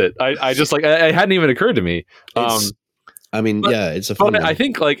fix it. I just it hadn't even occurred to me. It's a fun one. I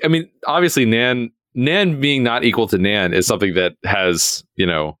think obviously nan being not equal to nan is something that has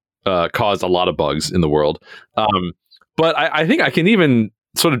caused a lot of bugs in the world. But I think I can even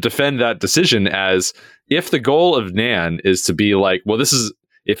sort of defend that decision as if the goal of nan is to be this is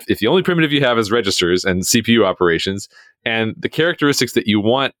if the only primitive you have is registers and CPU operations, and the characteristics that you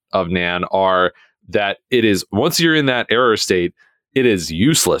want of nan are that it is, once you're in that error state, it is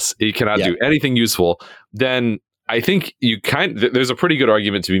useless. You cannot do anything useful. Then I think there's a pretty good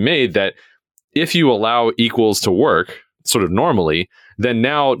argument to be made that if you allow equals to work sort of normally, then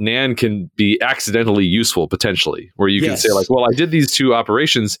now nan can be accidentally useful potentially, where you can say I did these two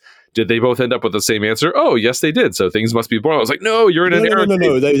operations. Did they both end up with the same answer? Oh, yes, they did. So things must be born. I was no, you're in an error.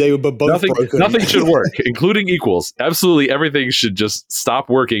 No. They were both broken. Nothing should work, including equals. Absolutely everything should just stop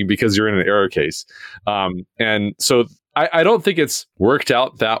working because you're in an error case. And so I don't think it's worked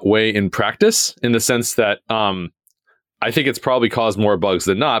out that way in practice, in the sense that I think it's probably caused more bugs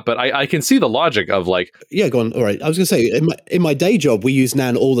than not, but I can see the logic of go on. All right. I was going to say, in my day job, we use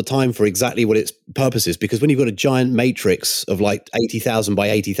nan all the time for exactly what its purpose is, because when you've got a giant matrix of 80,000 by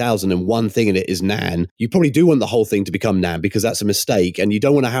 80,000 and one thing in it is nan, you probably do want the whole thing to become nan, because that's a mistake, and you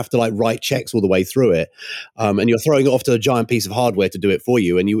don't want to have to write checks all the way through it. And you're throwing it off to a giant piece of hardware to do it for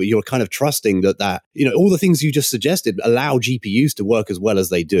you, and you're kind of trusting that all the things you just suggested allow GPUs to work as well as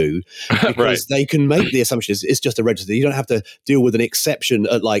they do, because right. They can make the assumption it's just a register. You don't have to deal with an exception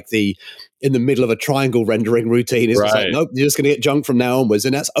at in the middle of a triangle rendering routine. It's just nope, you're just going to get junk from now onwards,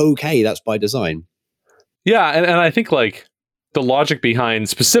 and that's okay. That's by design. Yeah, and I think like the logic behind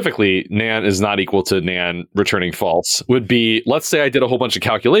specifically nan is not equal to nan returning false would be, let's say I did a whole bunch of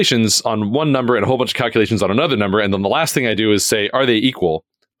calculations on one number and a whole bunch of calculations on another number, and then the last thing I do is say, are they equal?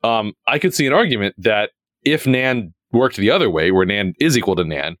 I could see an argument that if nan worked the other way, where nan is equal to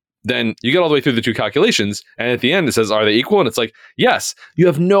nan, then you get all the way through the two calculations, and at the end it says, are they equal? And it's like, yes, you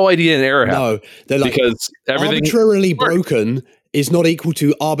have no idea an error happened. No, they're like, because everything arbitrarily broken is not equal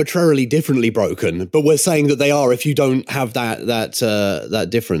to arbitrarily differently broken, but we're saying that they are if you don't have that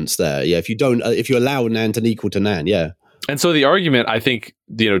difference there. Yeah, if you allow nan to equal to nan, yeah. And so the argument, I think,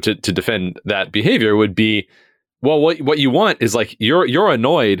 to defend that behavior would be, well, what you want is like you're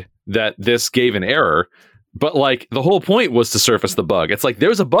annoyed that this gave an error, but like the whole point was to surface the bug. It's like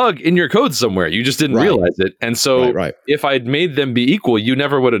there's a bug in your code somewhere, you just didn't realize it. And so if I'd made them be equal, you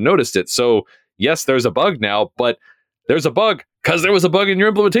never would have noticed it. So yes, there's a bug now, but there's a bug because there was a bug in your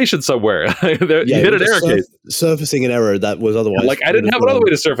implementation somewhere. You hit an error case. Surfacing an error that was otherwise... Like, I didn't have another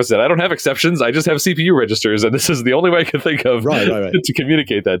way to surface it. I don't have exceptions. I just have CPU registers, and this is the only way I can think of to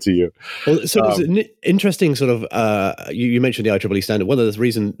communicate that to you. Well, so it's an interesting sort of... you mentioned the IEEE standard. One of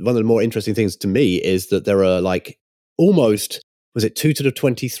the more interesting things to me is that there are like almost... was it 2 to the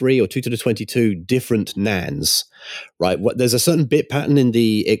 23 or 2 to the 22 different nans, right? There's a certain bit pattern in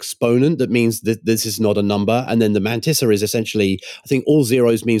the exponent that means that this is not a number. And then the mantissa is essentially, I think all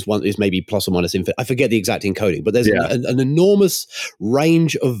zeros means one is maybe plus or minus infinite. I forget the exact encoding, but there's an enormous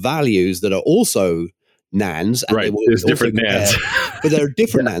range of values that are also nans. And there's different nans. But there are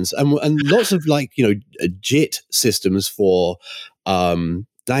different nans. And lots of like, JIT systems for...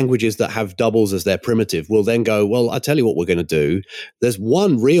 languages that have doubles as their primitive will then go, well, I'll tell you what we're going to do. There's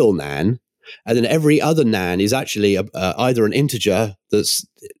one real nan, and then every other nan is actually either an integer that's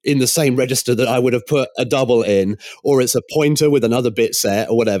in the same register that I would have put a double in, or it's a pointer with another bit set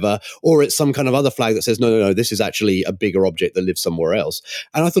or whatever, or it's some kind of other flag that says, no, this is actually a bigger object that lives somewhere else.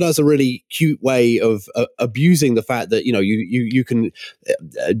 And I thought that was a really cute way of abusing the fact that, you can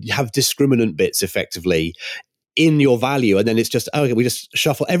have discriminant bits effectively in your value, and then it's just we just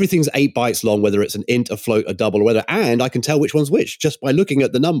shuffle. Everything's 8 bytes long, whether it's an int, a float, a double, or whether, and I can tell which one's which just by looking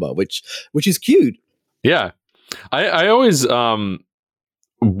at the number, which is cute. Yeah, I always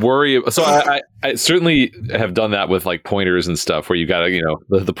worry. So I certainly have done that with like pointers and stuff, where you got to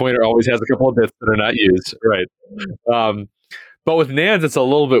the pointer always has a couple of bits that are not used, right? But with nans, it's a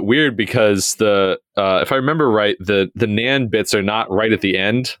little bit weird because if I remember right, the nan bits are not right at the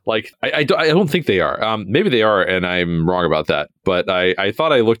end. Like I don't think they are. Maybe they are, and I'm wrong about that. But I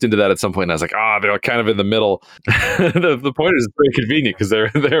thought I looked into that at some point, and I was like, they're kind of in the middle. the pointer is pretty convenient because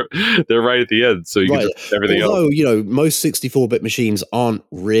they're right at the end, so you can just everything else. Although most 64-bit machines aren't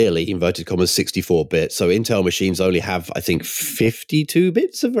really inverted commas 64-bit. So Intel machines only have, I think, 52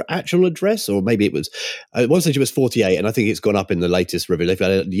 bits of actual address, or maybe it was one stage it was 48, and I think it's gone up in the latest review. They've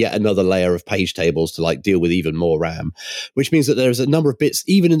added yet another layer of page tables to like deal with even more RAM, which means that there's a number of bits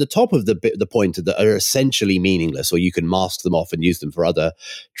even in the top of the pointer that are essentially meaningless, or you can mask them off and use them for other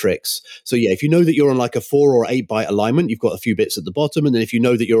tricks. So yeah, if you know that you're on like a 4 or 8 byte alignment, you've got a few bits at the bottom, and then if you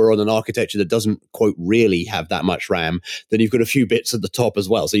know that you're on an architecture that doesn't quote really have that much RAM, then you've got a few bits at the top as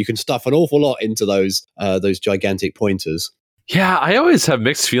well. So you can stuff an awful lot into those gigantic pointers. Yeah, I always have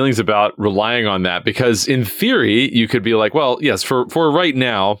mixed feelings about relying on that, because in theory, you could be like, well, yes, for right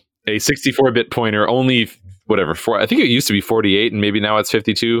now, a 64-bit pointer only, I think it used to be 48, and maybe now it's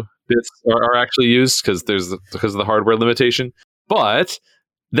 52 bits are actually used because of the hardware limitation. But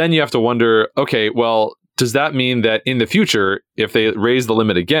then you have to wonder, okay, well, does that mean that in the future, if they raise the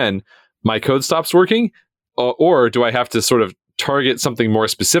limit again, my code stops working? Or do I have to sort of target something more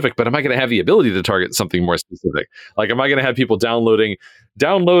specific? But am I going to have the ability to target something more specific? Like, am I going to have people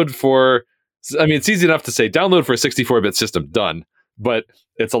download for, I mean, it's easy enough to say download for a 64-bit system, done. But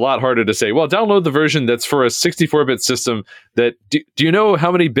it's a lot harder to say, well, download the version that's for a 64-bit system that, do you know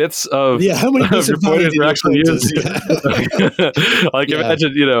how many bits of your pointers are actually used? Like,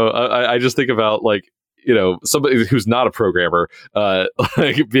 imagine, I just think about like, somebody who's not a programmer,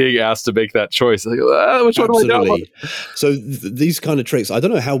 like being asked to make that choice. Like, which one do I download? So these kind of tricks, I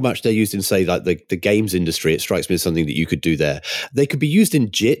don't know how much they're used in, say, like the games industry. It strikes me as something that you could do there. They could be used in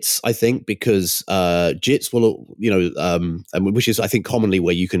JITs, I think, because JITs will, and which is, I think, commonly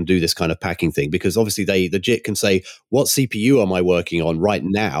where you can do this kind of packing thing, because obviously the JIT can say, what CPU am I working on right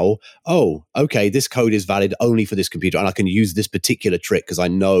now? Oh, okay, this code is valid only for this computer, and I can use this particular trick because I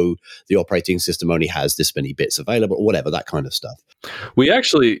know the operating system only has this many bits available, or whatever, that kind of stuff. We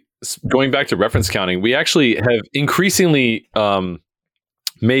actually, going back to reference counting, we actually have increasingly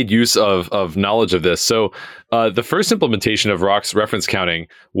made use of knowledge of this. So the first implementation of Rock's reference counting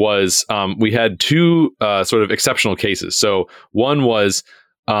was we had two sort of exceptional cases. So one was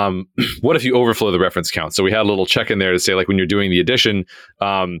what if you overflow the reference count? So we had a little check in there to say, like, when you're doing the addition,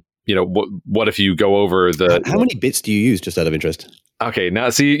 what if you go over the... How many bits do you use, just out of interest? Okay, now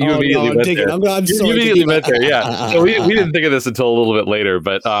see, you immediately went there. I'm sorry. You immediately went there, yeah. So we didn't think of this until a little bit later,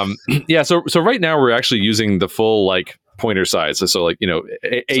 but yeah. So right now we're actually using the full like pointer size. So like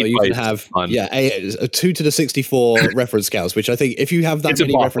 8 so you can have a 2 to the 64 reference counts, which I think if you have that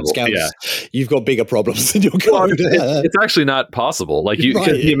many reference counts, you've got bigger problems than your code. Well, it's actually not possible. Like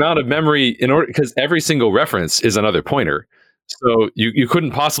the amount of memory because every single reference is another pointer. So you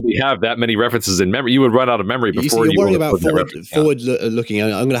couldn't possibly have that many references in memory. You would run out of memory before you worry about forward looking.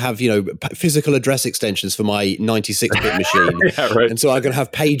 I'm going to have physical address extensions for my 96-bit machine, yeah, right. And so I'm going to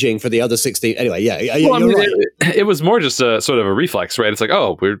have paging for the other 16. Anyway, right. It was more just a sort of a reflex, right? It's like,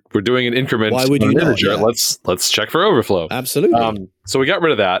 oh, we're doing an increment. Why would you not? Integer. Yeah. Let's check for overflow. Absolutely. So we got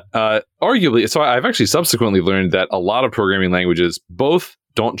rid of that. Arguably, so I've actually subsequently learned that a lot of programming languages both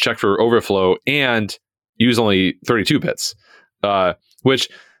don't check for overflow and use only 32 bits. Which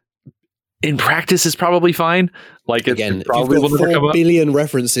in practice is probably fine. Like again, probably if you've got 4 billion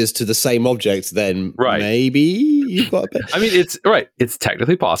references to the same object, then maybe you've got a bit. I mean, it's right. It's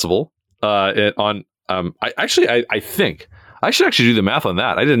technically possible. I think I should actually do the math on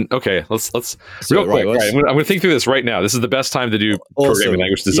that. I didn't. Okay, let's real quick. Right, I'm going to think through this right now. This is the best time to do programming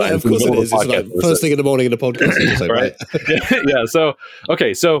language design. Yeah, of course it is. It's like first thing in the morning in the podcast episode, right? Yeah. So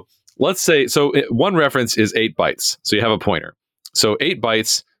okay. So let's say one reference is 8 bytes. So you have a pointer. So 8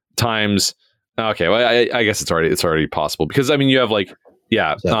 bytes times. Okay, well, I guess it's already possible because I mean you have like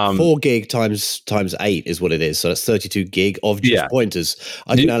 4 gig times 8 is what it is. So that's 32 gig of just pointers.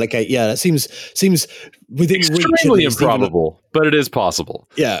 I can allocate. Yeah, that seems within reach. Extremely improbable, but it is possible.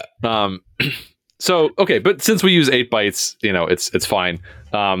 Yeah. So okay, but since we use 8 bytes, it's fine.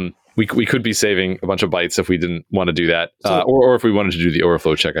 We could be saving a bunch of bytes if we didn't want to do that, or if we wanted to do the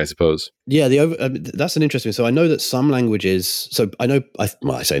overflow check, I suppose. Yeah, that's an interesting. So I know that some languages. So I know.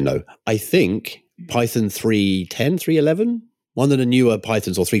 I say no. I think Python 3.10, 3.11, one of the newer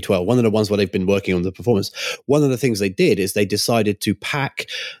Pythons, or 3.12, one of the ones where they've been working on the performance. One of the things they did is they decided to pack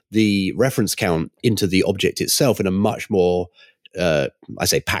the reference count into the object itself in a much more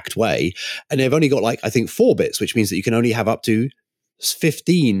packed way, and they've only got I think 4 bits, which means that you can only have up to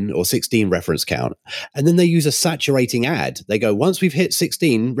 15 or 16 reference count. And then they use a saturating add. They go, once we've hit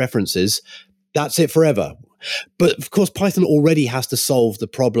 16 references, that's it forever. But of course, Python already has to solve the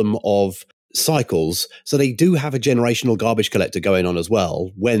problem of cycles. So they do have a generational garbage collector going on as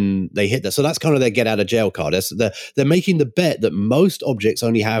well when they hit that. So that's kind of their get out of jail card. They're making the bet that most objects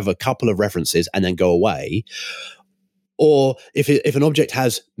only have a couple of references and then go away. Or if an object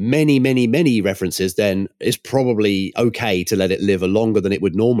has many, many, many references, then it's probably okay to let it live a longer than it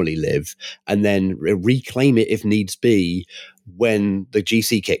would normally live, and then reclaim it if needs be when the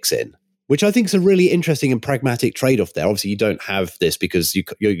GC kicks in. Which I think is a really interesting and pragmatic trade-off there. Obviously, you don't have this because you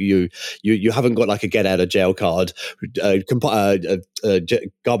haven't got a get out of jail card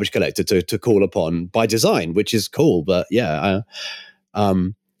garbage collector to call upon by design, which is cool. But yeah.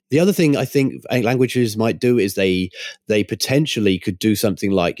 The other thing I think languages might do is they potentially could do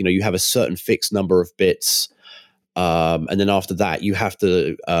something like, you have a certain fixed number of bits, and then after that you have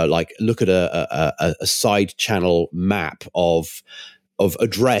to look at a side channel map of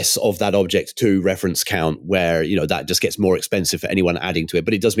address of that object to reference count, where that just gets more expensive for anyone adding to it.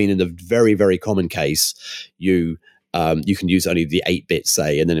 But it does mean in the very, very common case you can use only the 8 bits,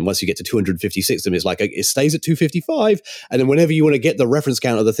 say, and then once you get to 256 of them, it stays at 255, and then whenever you want to get the reference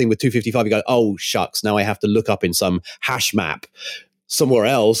count of the thing with 255, you go, oh shucks, now I have to look up in some hash map somewhere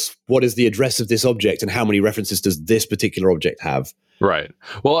else what is the address of this object and how many references does this particular object have. Right.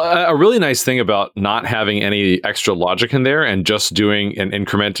 Well, a really nice thing about not having any extra logic in there and just doing an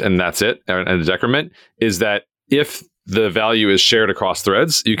increment and that's it, and a decrement, is that if the value is shared across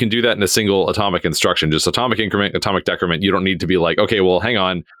threads, you can do that in a single atomic instruction, just atomic increment, atomic decrement. You don't need to be like, okay, well, hang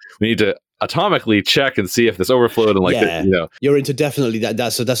on, we need to atomically check and see if this overflowed and you're into definitely that.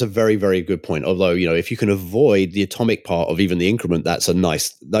 That's a very, very good point. Although, if you can avoid the atomic part of even the increment, that's a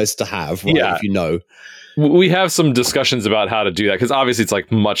nice to have, right? Yeah. If we have some discussions about how to do that, because obviously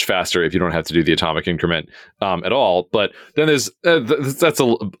it's much faster if you don't have to do the atomic increment at all. But then there's that's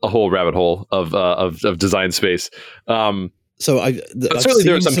a whole rabbit hole of design space. Certainly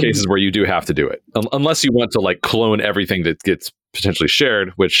there are some cases where you do have to do it, unless you want to clone everything that gets potentially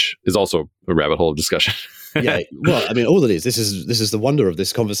shared, which is also a rabbit hole of discussion. Yeah, well, I mean, all it is. This is the wonder of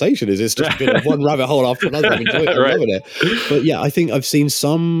this conversation. Is it's just been one rabbit hole after another. I'm enjoying it. I'm Right. loving it. But yeah, I think I've seen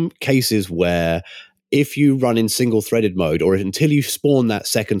some cases where if you run in single-threaded mode, or until you spawn that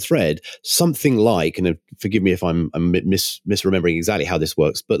second thread, something like, and forgive me if I'm misremembering exactly how this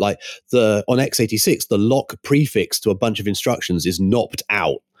works, but like on x86, the lock prefix to a bunch of instructions is knopped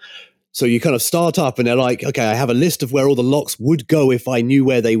out. So you kind of start up and they're like, okay, I have a list of where all the locks would go if I knew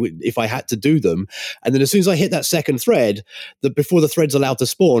where they would, if I had to do them. And then as soon as I hit that second thread, before the thread's allowed to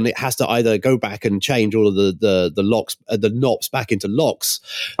spawn, it has to either go back and change all of the locks, the knops back into locks.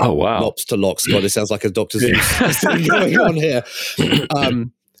 Oh, wow. Knops to locks. God, it sounds like a doctor's thing going on here.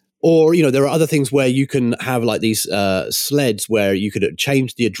 Or, there are other things where you can have like these sleds where you could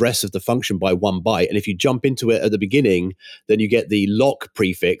change the address of the function by 1 byte. And if you jump into it at the beginning, then you get the lock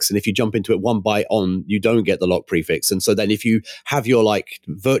prefix. And if you jump into it 1 byte on, you don't get the lock prefix. And so then if you have your like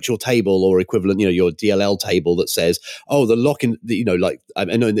virtual table or equivalent, your DLL table that says, oh, the lock in, I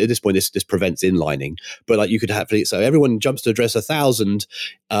know at this point, this prevents inlining, but like you could have, so everyone jumps to address 1,000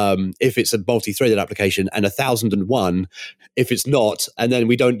 if it's a multi-threaded application, and 1,001 if it's not, and then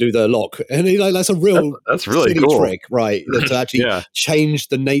we don't do the lock. And that's a real that's really cool trick, right? To actually change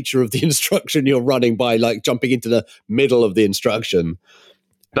the nature of the instruction you're running by like jumping into the middle of the instruction.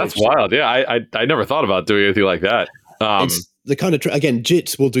 That's wild. Yeah, I never thought about doing anything like that. It's the kind of again,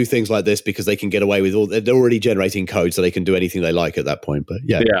 JIT will do things like this because they can get away with they're already generating code, so they can do anything they like at that point. But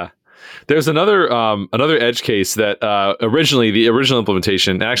yeah. There's another edge case that originally the original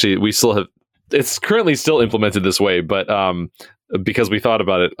implementation. Actually, we still have. It's currently still implemented this way, but because we thought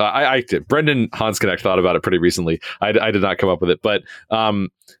about it, I did. Brendan Hansknecht thought about it pretty recently. I did not come up with it, but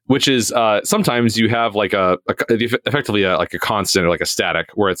which is sometimes you have like effectively like a constant or like a static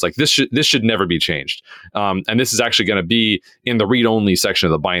where it's like this should never be changed, and this is actually going to be in the read-only section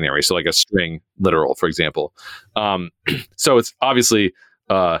of the binary, so like a string literal, for example. So it's obviously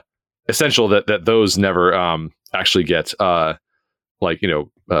essential that those never actually get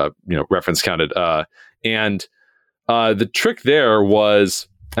reference counted. And the trick there was,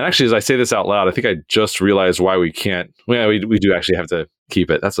 and actually, as I say this out loud, I think I just realized why we can't. Well, we do actually have to keep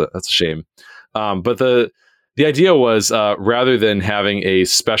it. That's a shame. But the idea was rather than having a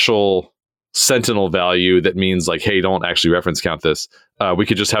special sentinel value that means like, hey, don't actually reference count this. We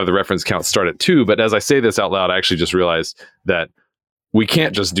could just have the reference count start at 2. But as I say this out loud, I actually just realized that we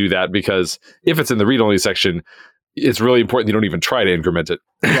can't just do that, because if it's in the read-only section, it's really important you don't even try to increment it,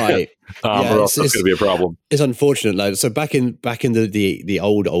 right? Or else it's going to be a problem. It's unfortunate, though. So back in the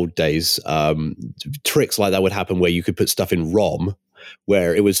old days, tricks like that would happen where you could put stuff in ROM,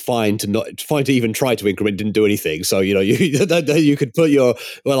 where it was fine to even try to increment, didn't do anything. So you could put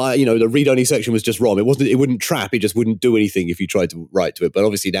the read only section was just ROM. It wouldn't trap. It just wouldn't do anything if you tried to write to it. But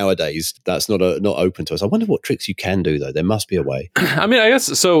obviously nowadays that's not open to us. I wonder what tricks you can do though. There must be a way. I mean, I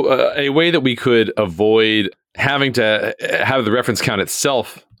guess so. A way that we could avoid having to have the reference count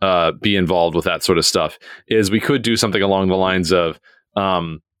itself be involved with that sort of stuff is we could do something along the lines of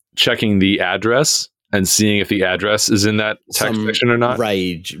checking the address and seeing if the address is in that text section or not.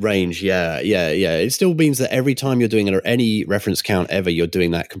 Range, yeah. It still means that every time you're doing any reference count ever, you're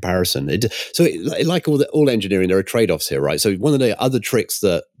doing that comparison. Like all engineering, there are trade-offs here, right? So one of the other tricks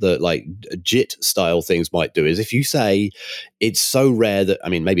that like JIT style things might do is if you say it's so rare that, I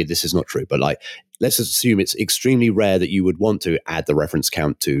mean, maybe this is not true, but like let's assume it's extremely rare that you would want to add the reference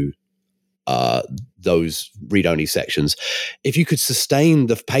count to those read-only sections. If you could sustain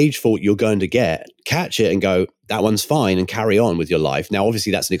the page fault you're going to get, catch it and go, that one's fine, and carry on with your life. Now,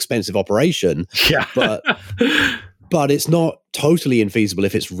 obviously, that's an expensive operation, but it's not totally infeasible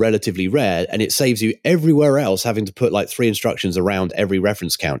if it's relatively rare, and it saves you everywhere else having to put like 3 instructions around every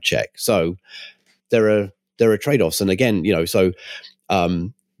reference count check. So there are trade-offs, and again, so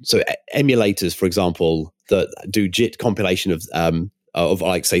emulators, for example, that do JIT compilation of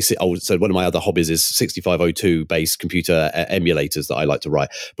like say, so one of my other hobbies is 6502 based computer emulators that I like to write.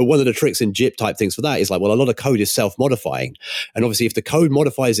 But one of the tricks in JIT type things for that is like, well, a lot of code is self-modifying, and obviously if the code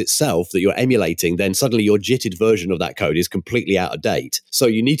modifies itself that you're emulating, then suddenly your JITted version of that code is completely out of date. So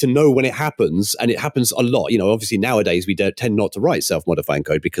you need to know when it happens, and it happens a lot. Obviously nowadays we tend not to write self-modifying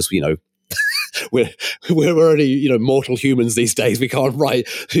code because we're already mortal humans these days. We can't write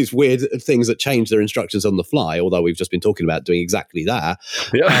these weird things that change their instructions on the fly, although we've just been talking about doing exactly that.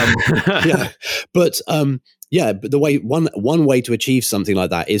 But the way one way to achieve something like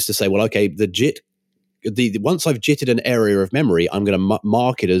that is to say, well, okay, the JIT, once I've JITted an area of memory, I'm going to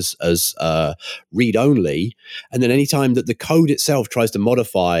mark it as read only, and then anytime that the code itself tries to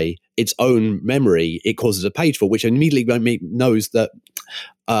modify its own memory, it causes a page fault, which immediately knows that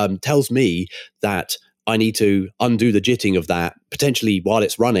tells me that I need to undo the jitting of that potentially while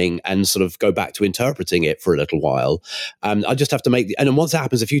it's running and sort of go back to interpreting it for a little while. I just have to and then once that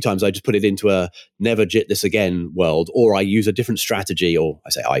happens a few times, I just put it into a never jit this again world, or I use a different strategy, or I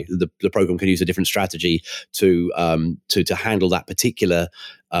say the program can use a different strategy to handle that particular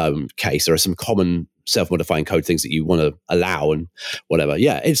case. There are some common self-modifying code things that you want to allow and whatever.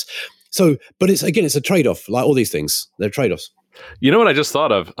 Yeah, but it's a trade-off. Like all these things, they're trade-offs. You know what I just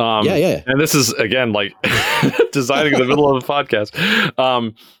thought of? Yeah. And this is, again, like designing in the middle of a podcast.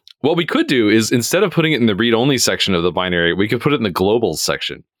 What we could do is, instead of putting it in the read-only section of the binary, we could put it in the globals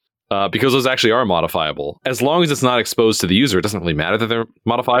section. Because those actually are modifiable. As long as it's not exposed to the user, it doesn't really matter that they're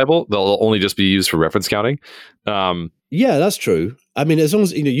modifiable. They'll only just be used for reference counting. Yeah, that's true. I mean, as long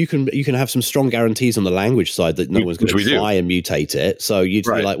as you can have some strong guarantees on the language side that no one's going to try and mutate it. So you'd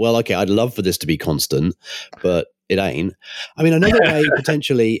be like, well, okay, I'd love for this to be constant, but it ain't. I mean, another way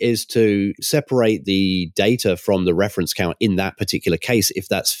potentially is to separate the data from the reference count in that particular case, if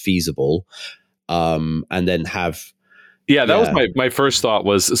that's feasible, and then have. Yeah, that was my first thought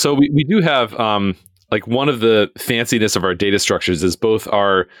was, so we do have like one of the fanciness of our data structures is both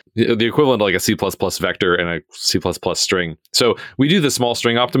the equivalent of like a C++ vector and a C++ string. So we do the small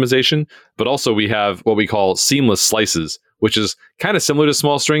string optimization, but also we have what we call seamless slices, which is kind of similar to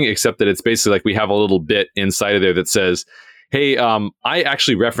small string, except that it's basically like we have a little bit inside of there that says, hey, I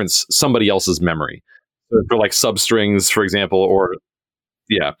actually reference somebody else's memory. So for like substrings, for example, or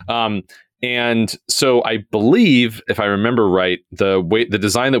yeah. And so I believe, if I remember right, the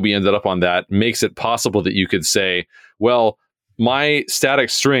design that we ended up on that makes it possible that you could say, well, my static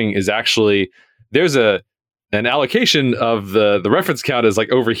string is actually, there's an allocation of the reference count is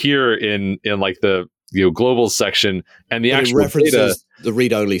like over here in like the global section, and the actual references data, the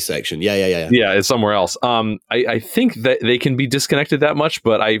read-only section. Yeah. Yeah, it's somewhere else. I think that they can be disconnected that much,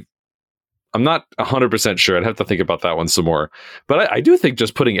 but I'm not 100% sure. I'd have to think about that one some more. But I do think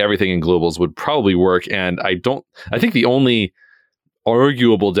just putting everything in globals would probably work. And I think the only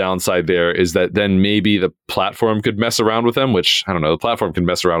arguable downside there is that then maybe the platform could mess around with them, which I don't know. The platform can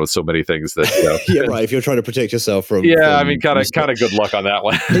mess around with so many things that, yeah, right. If you're trying to protect yourself from. Yeah, I mean, kind of good luck on that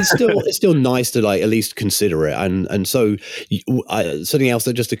one. It's still nice to like at least consider it. And so something else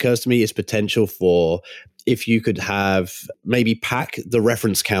that just occurs to me is potential for, if you could have maybe pack the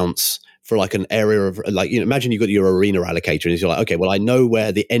reference counts for like an area of like, imagine you've got your arena allocator and you're like, okay, well, I know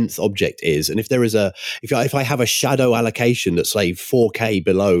where the nth object is. And if there is if I have a shadow allocation that's say 4K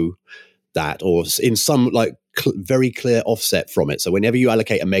below that, or in some like very clear offset from it. So whenever you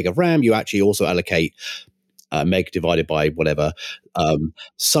allocate a meg of RAM, you actually also allocate meg divided by whatever,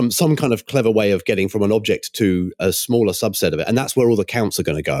 some kind of clever way of getting from an object to a smaller subset of it. And that's where all the counts are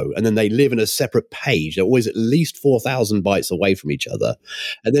going to go. And then they live in a separate page. They're always at least 4,000 bytes away from each other.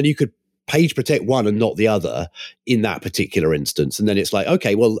 And then you could page protect one and not the other in that particular instance. And then it's like,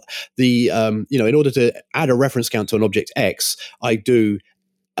 okay, well, in order to add a reference count to an object X, I do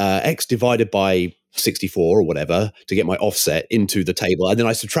X divided by 64 or whatever to get my offset into the table. And then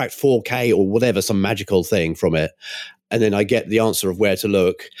I subtract 4K or whatever, some magical thing from it. And then I get the answer of where to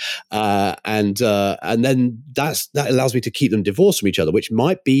look. And then that allows me to keep them divorced from each other, which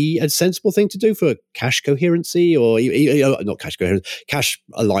might be a sensible thing to do for cache coherency, or not cache coherence, cache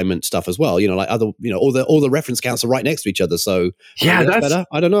alignment stuff as well. Like other, all the reference counts are right next to each other. So yeah, that's better.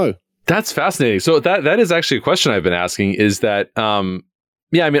 I don't know. That's fascinating. So that is actually a question I've been asking, is that,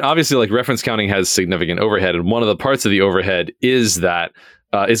 yeah, I mean, obviously like reference counting has significant overhead. And one of the parts of the overhead is that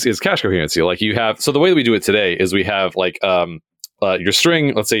is cache coherency. Like you have, so the way that we do it today is we have like your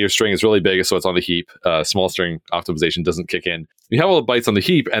string, let's say your string is really big, so it's on the heap. Small string optimization doesn't kick in. You have all the bytes on the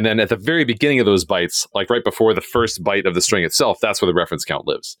heap, and then at the very beginning of those bytes, like right before the first byte of the string itself, that's where the reference count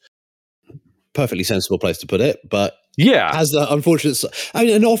lives. Perfectly sensible place to put it, but yeah, has the unfortunate. I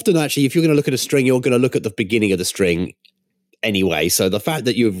mean, and often actually, if you're going to look at a string, you're going to look at the beginning of the string anyway. So the fact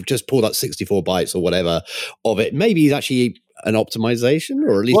that you've just pulled out 64 bytes or whatever of it, maybe is actually an optimization,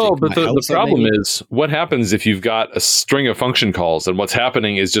 or at least. Well, but the problem is, what happens if you've got a string of function calls, and what's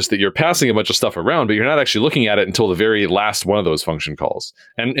happening is just that you're passing a bunch of stuff around, but you're not actually looking at it until the very last one of those function calls,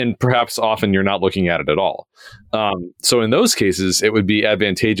 and perhaps often you're not looking at it at all. So in those cases, it would be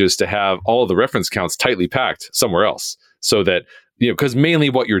advantageous to have all of the reference counts tightly packed somewhere else, so that, because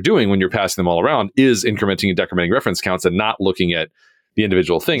mainly what you're doing when you're passing them all around is incrementing and decrementing reference counts and not looking at the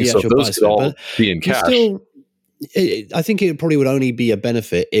individual things. So those could all be in cache. I think it probably would only be a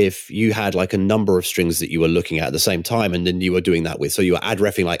benefit if you had like a number of strings that you were looking at the same time, and then you were doing that with. So you were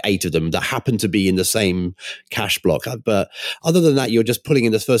addreffing like 8 of them that happen to be in the same cache block. But other than that, you're just pulling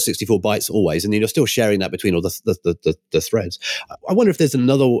in the first 64 bytes always, and then you're still sharing that between all the threads. I wonder if there's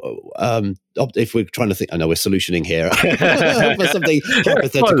another. If we're trying to think, I know we're solutioning here for something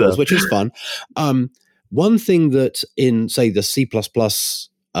hypotheticals, which is fun. One thing that in say the C++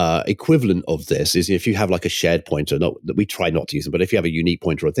 equivalent of this is if you have like a shared pointer, not that we try not to use them, but if you have a unique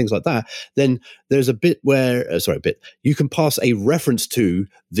pointer or things like that, then there's a bit where, you can pass a reference to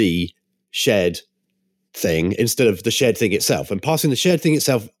the shared thing instead of the shared thing itself. And passing the shared thing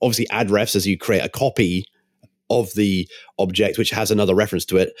itself obviously add refs as you create a copy of the object which has another reference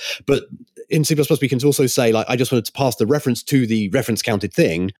to it. But in C++, we can also say, like, I just wanted to pass the reference to the reference counted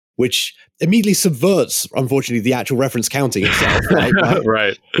thing, which immediately subverts, unfortunately, the actual reference counting itself. Right?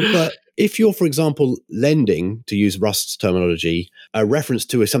 Right. But if you're, for example, lending, to use Rust's terminology, a reference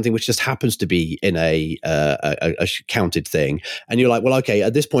to something which just happens to be in a counted thing, and you're like, well, okay,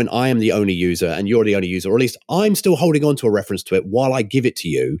 at this point, I am the only user, and you're the only user, or at least I'm still holding on to a reference to it while I give it to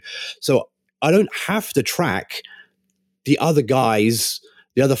you. So I don't have to track the other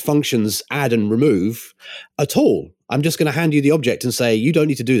functions add and remove at all. I'm just going to hand you the object and say, you don't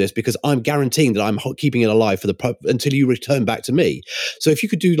need to do this because I'm guaranteeing that I'm keeping it alive until you return back to me. So if you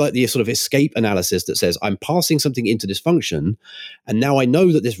could do like the sort of escape analysis that says, I'm passing something into this function, and now I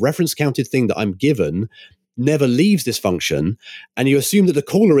know that this reference counted thing that I'm given never leaves this function, and you assume that the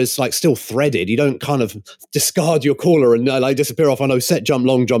caller is like still threaded. You don't kind of discard your caller and like disappear off. I know set jump,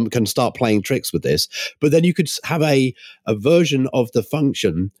 long jump can start playing tricks with this, but then you could have a version of the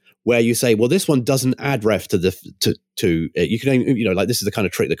function where you say, well, this one doesn't add ref to you can, like, this is the kind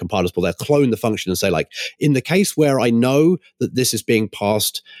of trick that compilers pull. They'll clone the function and say, like, in the case where I know that this is being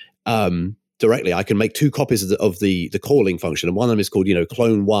passed directly, I can make 2 copies of the calling function, and one of them is called,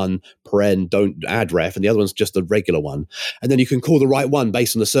 clone one paren don't add ref, and the other one's just the regular one. And then you can call the right one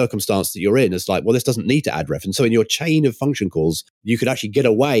based on the circumstance that you're in. It's like, well, this doesn't need to add ref. And so in your chain of function calls, you could actually get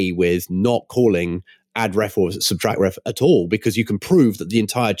away with not calling add ref or subtract ref at all, because you can prove that the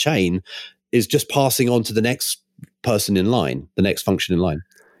entire chain is just passing on to the next person in line, the next function in line.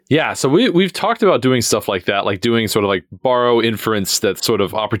 Yeah, so we've talked about doing stuff like that, like doing sort of like borrow inference that's sort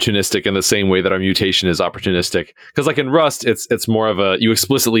of opportunistic in the same way that our mutation is opportunistic. Because like in Rust, it's more of you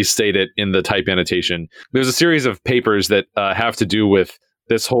explicitly state it in the type annotation. There's a series of papers that have to do with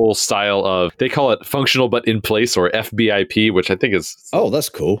this whole style of, they call it functional but in place, or FBIP, which I think is... Oh, that's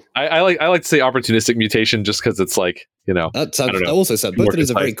cool. I like to say opportunistic mutation just because it's like, That sounds, that also sounds, both of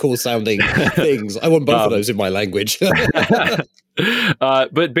these are very cool sounding things. I want both of those in my language.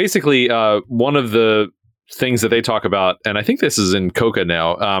 But basically, one of the things that they talk about, and I think this is in Coca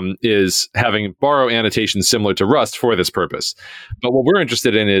now, is having borrow annotations similar to Rust for this purpose. But what we're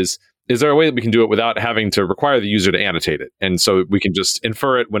interested in is there a way that we can do it without having to require the user to annotate it? And so we can just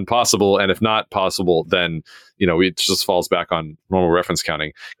infer it when possible, and if not possible, then it just falls back on normal reference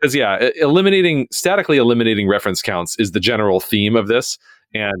counting. Because statically eliminating reference counts is the general theme of this.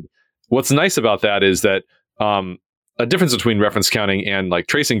 And what's nice about that is that a difference between reference counting and like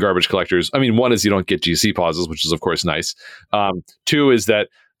tracing garbage collectors. I mean, one is you don't get GC pauses, which is of course nice. 2 is that,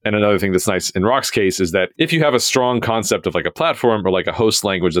 and another thing that's nice in Rock's case is that if you have a strong concept of like a platform or like a host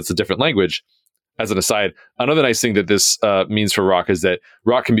language that's a different language, as an aside, another nice thing that this means for Rock is that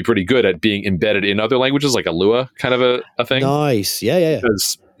Rock can be pretty good at being embedded in other languages, like a Lua kind of a thing. Nice. Yeah.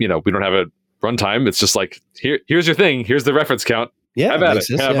 Because, we don't have a runtime. It's just like, here's your thing. Here's the reference count. Yeah, have at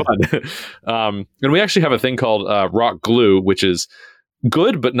it. Have fun. And we actually have a thing called Rock Glue, which is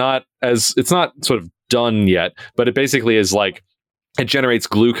good, but it's not sort of done yet. But it basically is like, it generates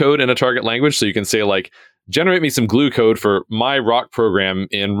glue code in a target language. So you can say like, generate me some glue code for my Rock program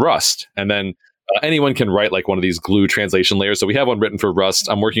in Rust. And then anyone can write like one of these glue translation layers. So we have one written for Rust.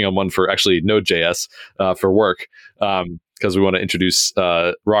 I'm working on one for actually Node.js for work. Because we want to introduce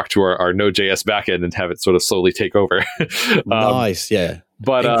Rock to our Node.js backend and have it sort of slowly take over. Nice, yeah.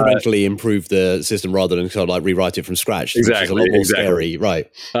 But incrementally improve the system rather than kind of like rewrite it from scratch. Exactly, which is a lot more scary, right?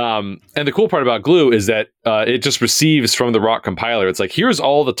 And the cool part about Glue is that it just receives from the Rock compiler. It's like, here's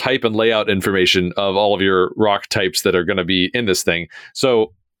all the type and layout information of all of your Rock types that are going to be in this thing.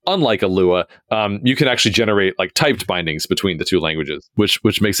 So unlike a Lua, you can actually generate like typed bindings between the two languages,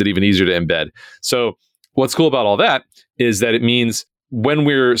 which makes it even easier to embed. So what's cool about all that is that it means when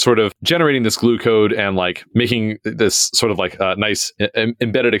we're sort of generating this glue code and like making this sort of like nice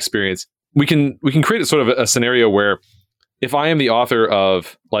embedded experience, we can create a sort of a scenario where if I am the author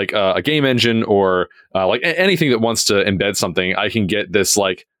of like a game engine or like anything that wants to embed something, I can get this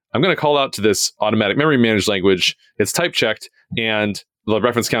like I'm going to call out to this automatic memory managed language. It's type checked, and the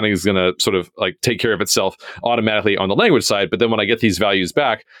reference counting is going to sort of like take care of itself automatically on the language side. But then when I get these values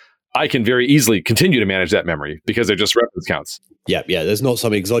back, I can very easily continue to manage that memory because they're just reference counts. Yeah. There's not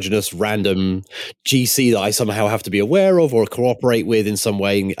some exogenous random GC that I somehow have to be aware of or cooperate with in some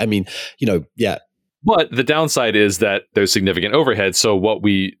way. I mean, yeah. But the downside is that there's significant overhead. So what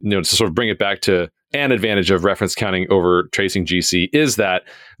we, to sort of bring it back to an advantage of reference counting over tracing GC is that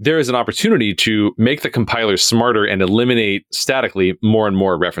there is an opportunity to make the compiler smarter and eliminate statically more and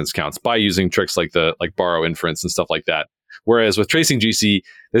more reference counts by using tricks like borrow inference and stuff like that. Whereas with tracing GC,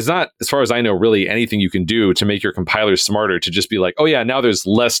 there's not, as far as I know, really anything you can do to make your compiler smarter to just be like, oh yeah, now there's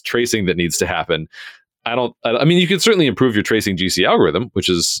less tracing that needs to happen. I mean, you can certainly improve your tracing GC algorithm, which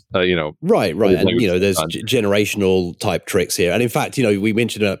is, right. And, there's generational type tricks here. And in fact, we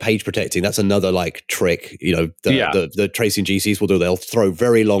mentioned page protecting. That's another like trick, the tracing GCs will do. They'll throw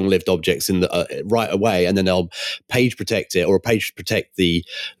very long lived objects in the right away, and then they'll page protect it or page protect the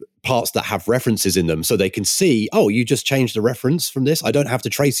parts that have references in them. So they can see, oh, you just changed the reference from this. I don't have to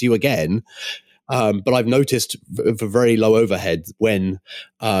trace you again. But I've noticed for very low overhead when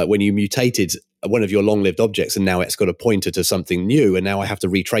you mutated one of your long-lived objects and now it's got a pointer to something new, and now I have to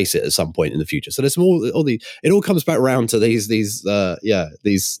retrace it at some point in the future. So there's it all comes back around to these.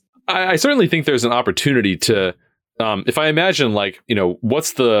 I certainly think there's an opportunity to, if I imagine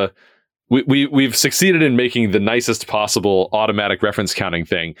we've succeeded in making the nicest possible automatic reference counting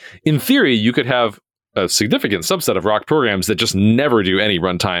thing. In theory, you could have a significant subset of Rock programs that just never do any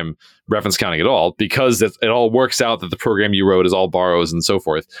runtime reference counting at all, because it all works out that the program you wrote is all borrows and so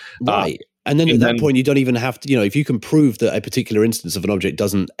forth. Right. And then at that point, you don't even have to, if you can prove that a particular instance of an object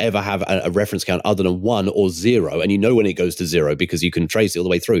doesn't ever have a reference count other than 1 or 0, and when it goes to 0 because you can trace it all the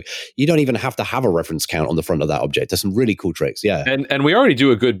way through, you don't even have to have a reference count on the front of that object. There's some really cool tricks, yeah. And we already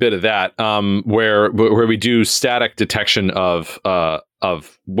do a good bit of that, where we do static detection of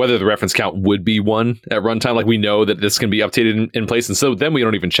whether the reference count would be 1 at runtime. Like we know that this can be updated in place, and so then we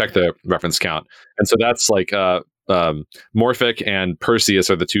don't even check the reference count. And so that's like Morphic and Perseus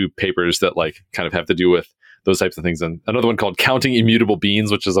are the two papers that kind of have to do with those types of things. And another one called Counting Immutable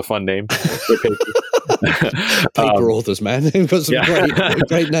Beans, which is a fun name. Paper authors, man. They've got some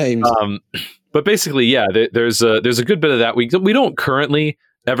great names. But basically, yeah, there's a good bit of that. We don't currently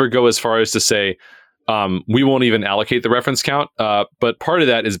ever go as far as to say we won't even allocate the reference count. But part of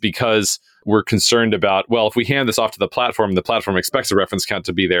that is because we're concerned about, well, if we hand this off to the platform expects a reference count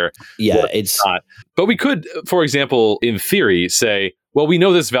to be there. Yeah, it's not. But we could, for example, in theory, say, well, we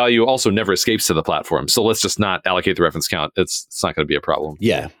know this value also never escapes to the platform, so let's just not allocate the reference count. It's not going to be a problem.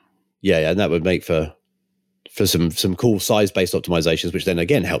 Yeah, and that would make for some cool size-based optimizations, which then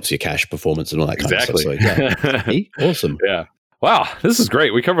again helps your cache performance and all that kind of stuff. So, yeah. Awesome. Yeah. Wow, this is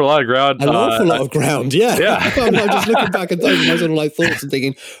great. We covered a lot of ground. An awful lot of ground, yeah. I'm just looking back at my sort of thoughts and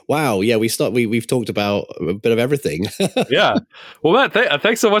thinking, wow, yeah, we've talked about a bit of everything. Yeah. Well, Matt,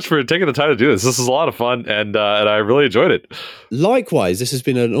 thanks so much for taking the time to do this. This is a lot of fun, and I really enjoyed it. Likewise, this has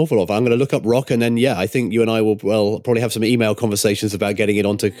been an awful lot of fun. I'm going to look up Rock, and then, I think you and I will probably have some email conversations about getting it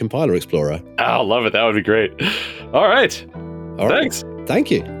onto Compiler Explorer. Oh, love it. That would be great. All right. Thanks.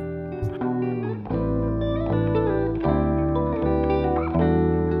 Thank you.